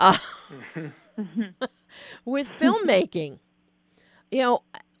with filmmaking.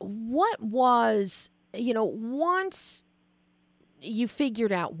 What was, once you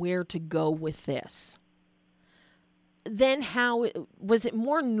figured out where to go with this, then was it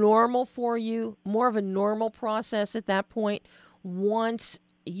more normal for you, more of a normal process at that point, once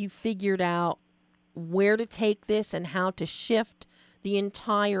you figured out where to take this and how to shift the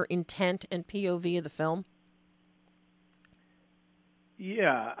entire intent and POV of the film?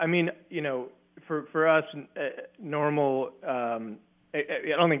 Yeah, I mean, for us, normal, I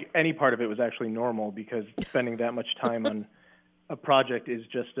don't think any part of it was actually normal, because spending that much time on a project is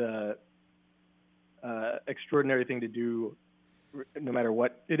just a extraordinary thing to do, no matter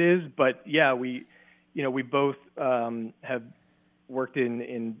what it is. But yeah, we both have worked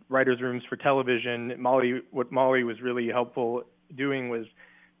in writers' rooms for television. What Molly was really helpful doing was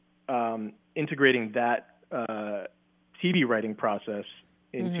integrating that TV writing process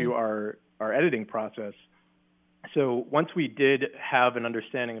into our editing process. So once we did have an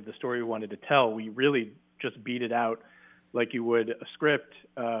understanding of the story we wanted to tell, we really just beat it out like you would a script.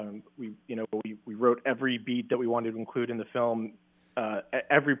 We wrote every beat that we wanted to include in the film,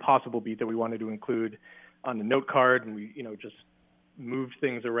 every possible beat that we wanted to include on the note card, and we just moved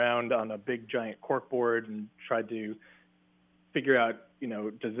things around on a big giant corkboard and tried to figure out,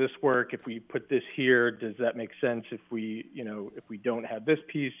 does this work? If we put this here, does that make sense? If we don't have this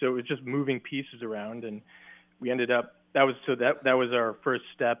piece, so it was just moving pieces around, and we ended up. That was our first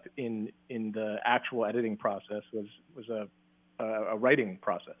step in the actual editing process. Was a writing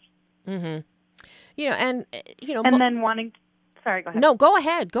process. Mm-hmm. And then wanting. Sorry, go ahead. No, go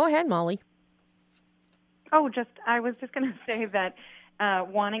ahead, Molly. Oh, I was just going to say that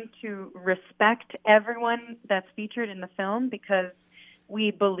wanting to respect everyone that's featured in the film, because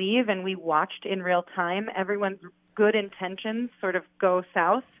we believe and we watched in real time everyone's good intentions sort of go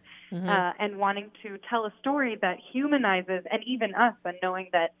south, and wanting to tell a story that humanizes, and even us, and knowing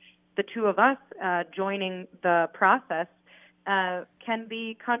that the two of us joining the process can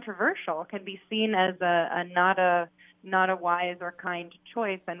be controversial, can be seen as a not a wise or kind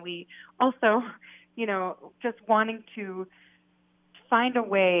choice. And we also, just wanting to find a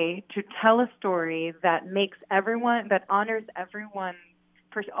way to tell a story that honors everyone's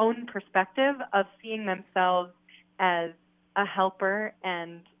own perspective of seeing themselves as a helper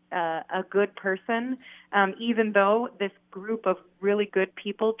and a good person, even though this group of really good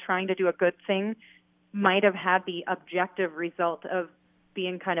people trying to do a good thing might have had the objective result of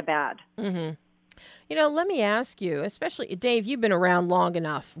being kind of bad. Mm-hmm. Let me ask you, especially Dave, you've been around long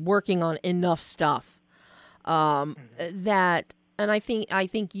enough, working on enough stuff, that, and I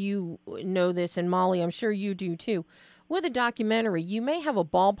think you know this, and Molly, I'm sure you do too. With a documentary, you may have a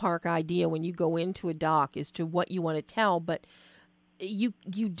ballpark idea when you go into a doc as to what you want to tell, but you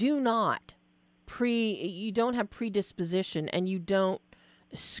do not you don't have predisposition, and you don't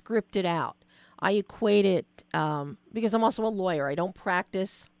script it out. I equate it because I'm also a lawyer. I don't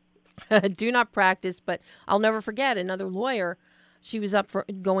practice, do not practice, but I'll never forget another lawyer. She was up for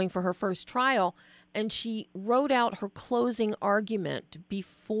going for her first trial, and she wrote out her closing argument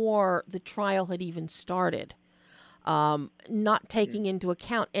before the trial had even started, not taking into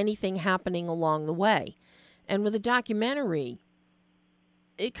account anything happening along the way. And with a documentary,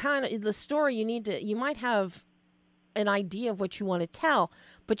 it kind of, the story you might have an idea of what you want to tell,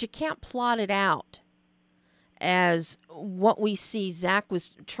 but you can't plot it out as what we see. Zach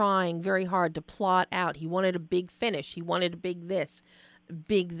was trying very hard to plot out. He wanted a big finish. He wanted a big this,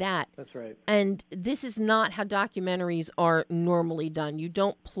 big that. That's right. And this is not how documentaries are normally done. You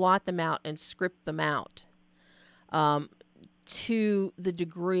don't plot them out and script them out to the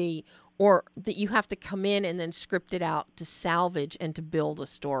degree, or that you have to come in and then script it out to salvage and to build a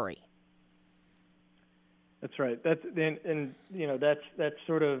story. That's right. That's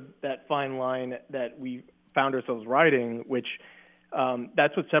sort of that fine line that we found ourselves writing, which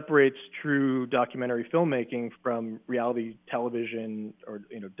that's what separates true documentary filmmaking from reality television or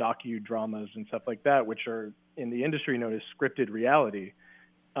docudramas and stuff like that, which are in the industry known as scripted reality,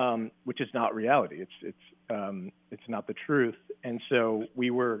 which is not reality. It's not the truth. And so we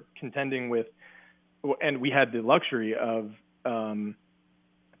were contending with, and we had the luxury of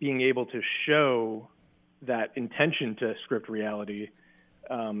being able to show that intention to script reality,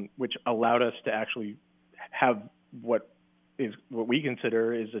 which allowed us to actually have what we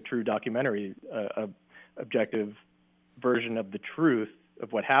consider is a true documentary, objective version of the truth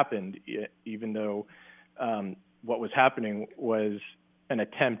of what happened, even though what was happening was an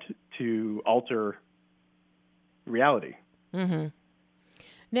attempt to alter reality. Mm-hmm.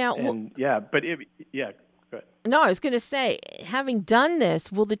 Now, go ahead. No, I was going to say, having done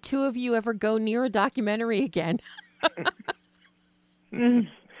this, will the two of you ever go near a documentary again?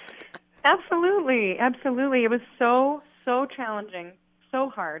 Absolutely. It was so challenging, so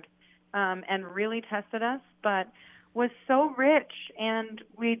hard, and really tested us, but was so rich. And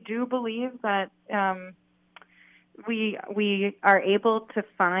we do believe that we are able to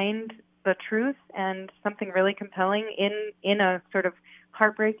find the truth and something really compelling in a sort of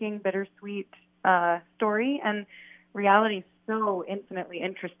heartbreaking, bittersweet story, and reality is so infinitely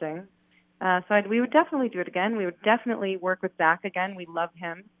interesting. So we would definitely do it again. We would definitely work with Zach again. We love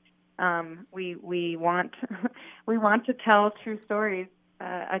him. We want to tell true stories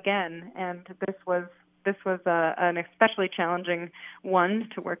again, and this was an especially challenging one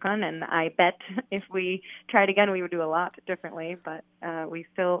to work on. And I bet if we tried again, we would do a lot differently. But we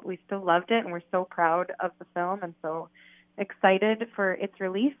still loved it, and we're so proud of the film and so excited for its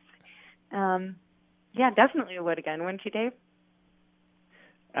release. Yeah, definitely would again, wouldn't you, Dave?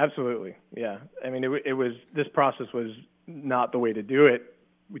 Absolutely. Yeah. I mean, this process was not the way to do it.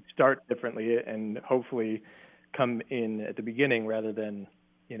 We'd start differently and hopefully come in at the beginning rather than,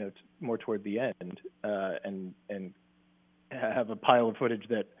 more toward the end, and have a pile of footage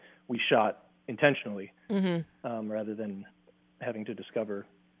that we shot intentionally, rather than having to discover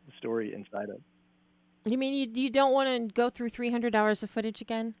the story inside of. You mean you don't want to go through 300 hours of footage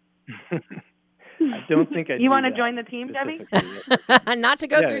again? I don't think I do. You want to join the team, Debbie? Not to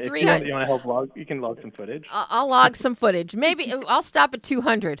go through 300. You want to help log? You can log some footage. I'll log some footage. Maybe I'll stop at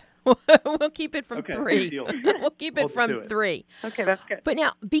 200. We'll keep it from 3. We'll keep it from 3. Okay, that's good. But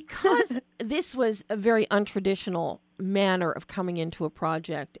now, because this was a very untraditional manner of coming into a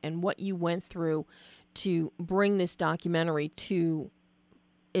project, and what you went through to bring this documentary to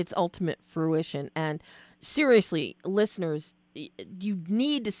its ultimate fruition, and seriously, listeners, you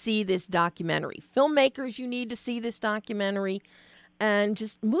need to see this documentary. Filmmakers, you need to see this documentary, and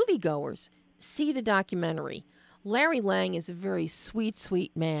just moviegoers, see the documentary. Larry Lang is a very sweet,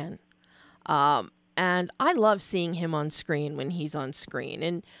 sweet man, and I love seeing him on screen when he's on screen.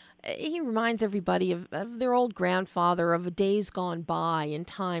 And he reminds everybody of their old grandfather, of days gone by and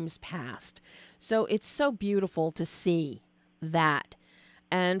times past. So it's so beautiful to see that.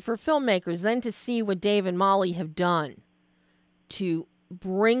 And for filmmakers, then to see what Dave and Molly have done to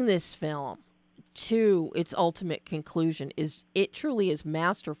bring this film to its ultimate conclusion, it truly is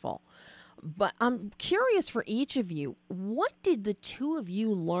masterful. But I'm curious for each of you, what did the two of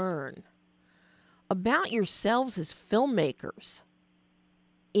you learn about yourselves as filmmakers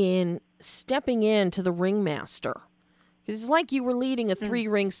in stepping into the ringmaster? Because it's like you were leading a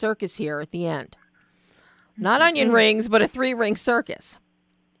 3-ring circus here at the end. Not onion rings, but a 3-ring circus.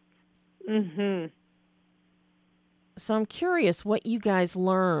 Mm-hmm. So I'm curious what you guys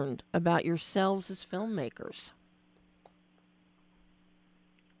learned about yourselves as filmmakers.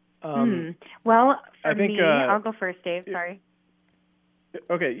 Well, for I think, me, I'll go first, Dave. Sorry.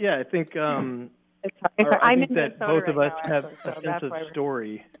 Okay, yeah, I think It's I I'm think in that Minnesota both of right us now, have actually, a so sense that's of why we're...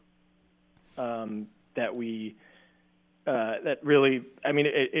 story that we that really, I mean,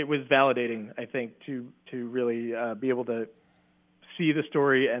 it was validating, I think, to really be able to see the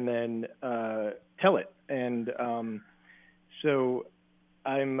story and then tell it. And so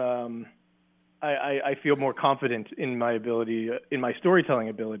I feel more confident in my ability, in my storytelling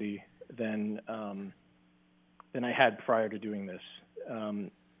ability than I had prior to doing this.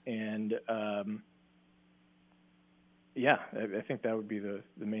 Yeah, I think that would be the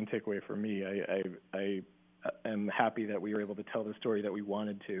main takeaway for me. I am happy that we were able to tell the story that we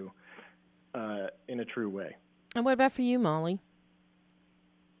wanted to in a true way. And what about for you, Molly?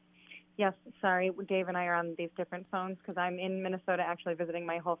 Yes, sorry, Dave and I are on these different phones because I'm in Minnesota actually visiting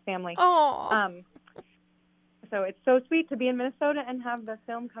my whole family. Oh. So it's so sweet to be in Minnesota and have the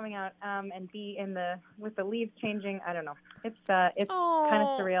film coming out and be with the leaves changing. I don't know. It's kind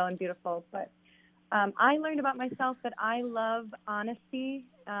of surreal and beautiful. But I learned about myself that I love honesty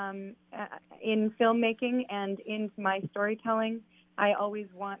in filmmaking and in my storytelling. I always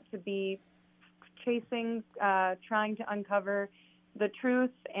want to be chasing, trying to uncover the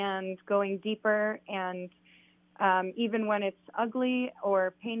truth and going deeper. And even when it's ugly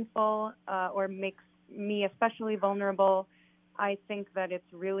or painful or makes me especially vulnerable, I think that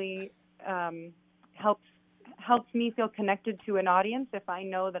it's really helps me feel connected to an audience if I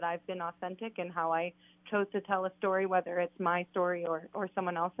know that I've been authentic in how I chose to tell a story, whether it's my story or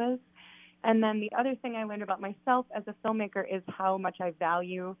someone else's. And then the other thing I learned about myself as a filmmaker is how much I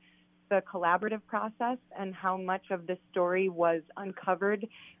value the collaborative process and how much of this story was uncovered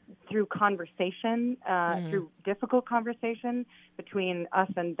through conversation, through difficult conversation between us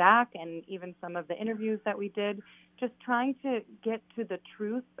and Zach, and even some of the interviews that we did. Just trying to get to the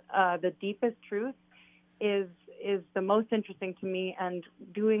truth, the deepest truth, is the most interesting to me. And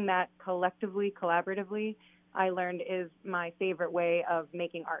doing that collectively, collaboratively, I learned is my favorite way of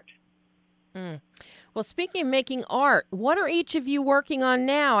making art. Well, speaking of making art, what are each of you working on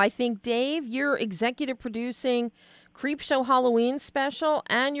now? I think, Dave, you're executive producing Creepshow Halloween special,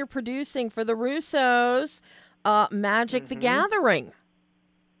 and you're producing for the Russos Magic the Gathering.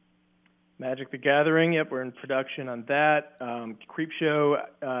 Magic the Gathering, yep, we're in production on that. Creepshow,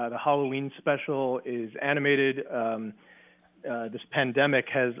 the Halloween special, is animated. This pandemic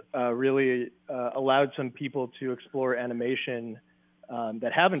has really allowed some people to explore animation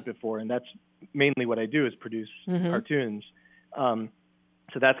that haven't before, and that's mainly what I do, is produce cartoons.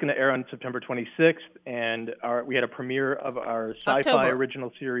 So that's going to air on September 26th, and we had a premiere of our sci-fi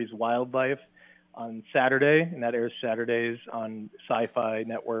original series Wildlife on Saturday, and that airs Saturdays on Sci-Fi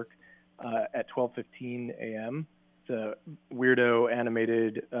Network at 12:15 a.m. It's a weirdo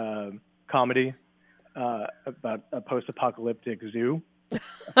animated comedy about a post-apocalyptic zoo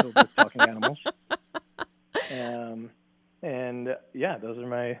filled with talking animals. And yeah, that's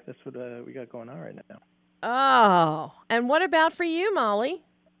what we got going on right now. Oh, and what about for you, Molly?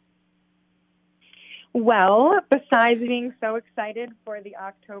 Well, besides being so excited for the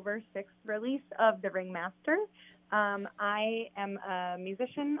October 6th release of The Ringmaster, I am a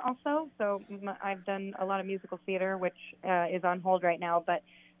musician also. So I've done a lot of musical theater, which is on hold right now, but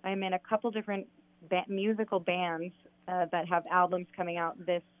I'm in a couple different musical bands that have albums coming out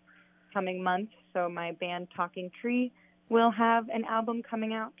this coming month. So my band Talking Tree will have an album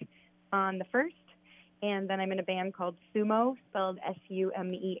coming out on the 1st. And then I'm in a band called Sumo, spelled Sumeau, and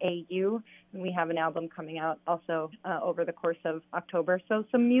we have an album coming out also over the course of October. So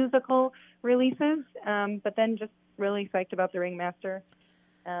some musical releases, but then just really psyched about The Ringmaster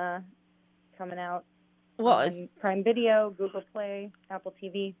coming out on Prime Video, Google Play, Apple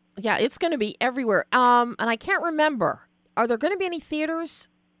TV. Yeah, it's going to be everywhere. And I can't remember. Are there going to be any theaters?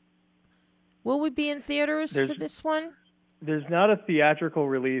 Will we be in theaters for this one? There's not a theatrical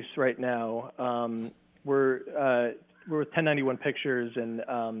release right now. We're with 1091 Pictures,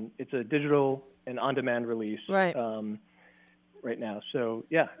 and it's a digital and on-demand release right now. So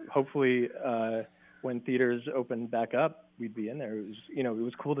yeah, hopefully when theaters open back up, we'd be in there. It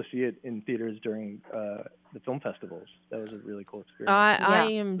was cool to see it in theaters during the film festivals. That was a really cool experience.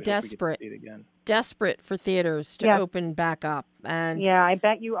 I am desperate for theaters to open back up. And yeah, I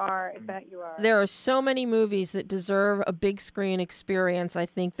bet you are. There are so many movies that deserve a big screen experience. I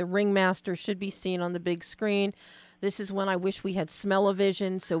think The Ringmaster should be seen on the big screen. This is when I wish we had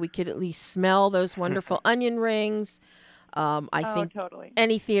smell-o-vision so we could at least smell those wonderful onion rings. I think totally.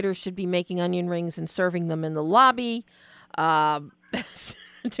 Any theater should be making onion rings and serving them in the lobby to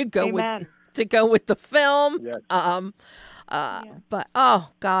go with the film. Yes. But,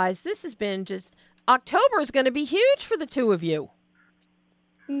 guys, this has been just... October is going to be huge for the two of you.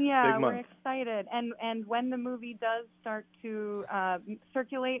 Yeah, Big we're month. excited. And when the movie does start to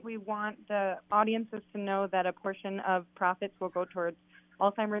circulate, we want the audiences to know that a portion of profits will go towards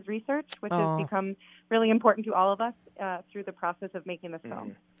Alzheimer's research, which has become really important to all of us through the process of making this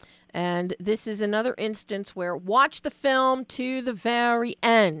film. And this is another instance where watch the film to the very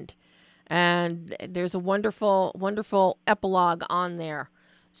end. And there's a wonderful, wonderful epilogue on there.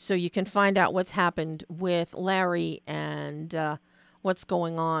 So you can find out what's happened with Larry and what's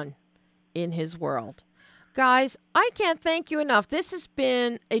going on in his world. Guys, I can't thank you enough. This has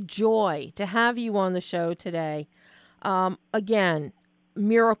been a joy to have you on the show today. Again,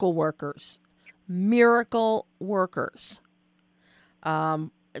 miracle workers. Miracle workers.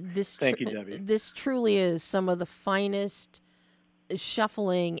 Thank you, Debbie. This truly is some of the finest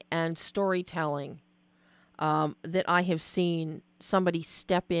shuffling and storytelling that I have seen somebody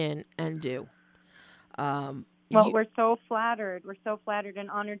step in and do. We're so flattered. We're so flattered and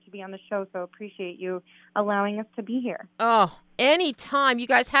honored to be on the show, so appreciate you allowing us to be here. Oh, anytime. You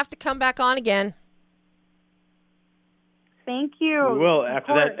guys have to come back on again. Thank you. We will,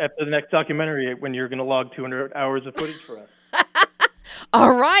 after the next documentary, when you're going to log 200 hours of footage for us.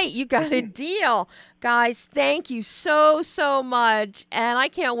 All right, you got a deal. Guys, thank you so, so much. And I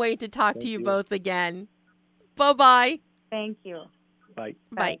can't wait to talk to you both again. Bye-bye. Thank you. Bye.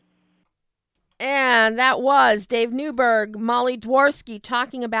 Bye. And that was Dave Newberg, Molly Dworsky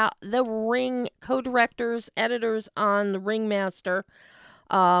talking about The Ring, co-directors, editors on The Ringmaster.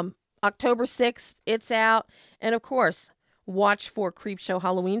 October 6th, it's out. And of course, watch for Creepshow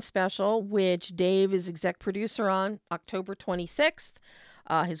Halloween Special, which Dave is exec producer on, October 26th.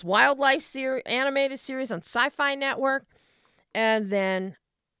 His Wildlife animated series on Sci-Fi Network. And then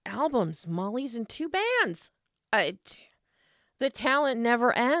albums, Molly's in 2 bands. The talent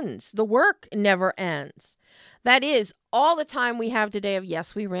never ends. The work never ends. That is all the time we have today of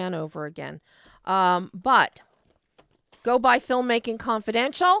Yes, We Ran Over again. But go buy Filmmaking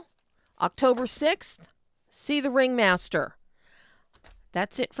Confidential, October 6th. See The Ringmaster.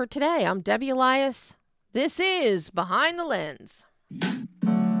 That's it for today. I'm Debbie Elias. This is Behind the Lens.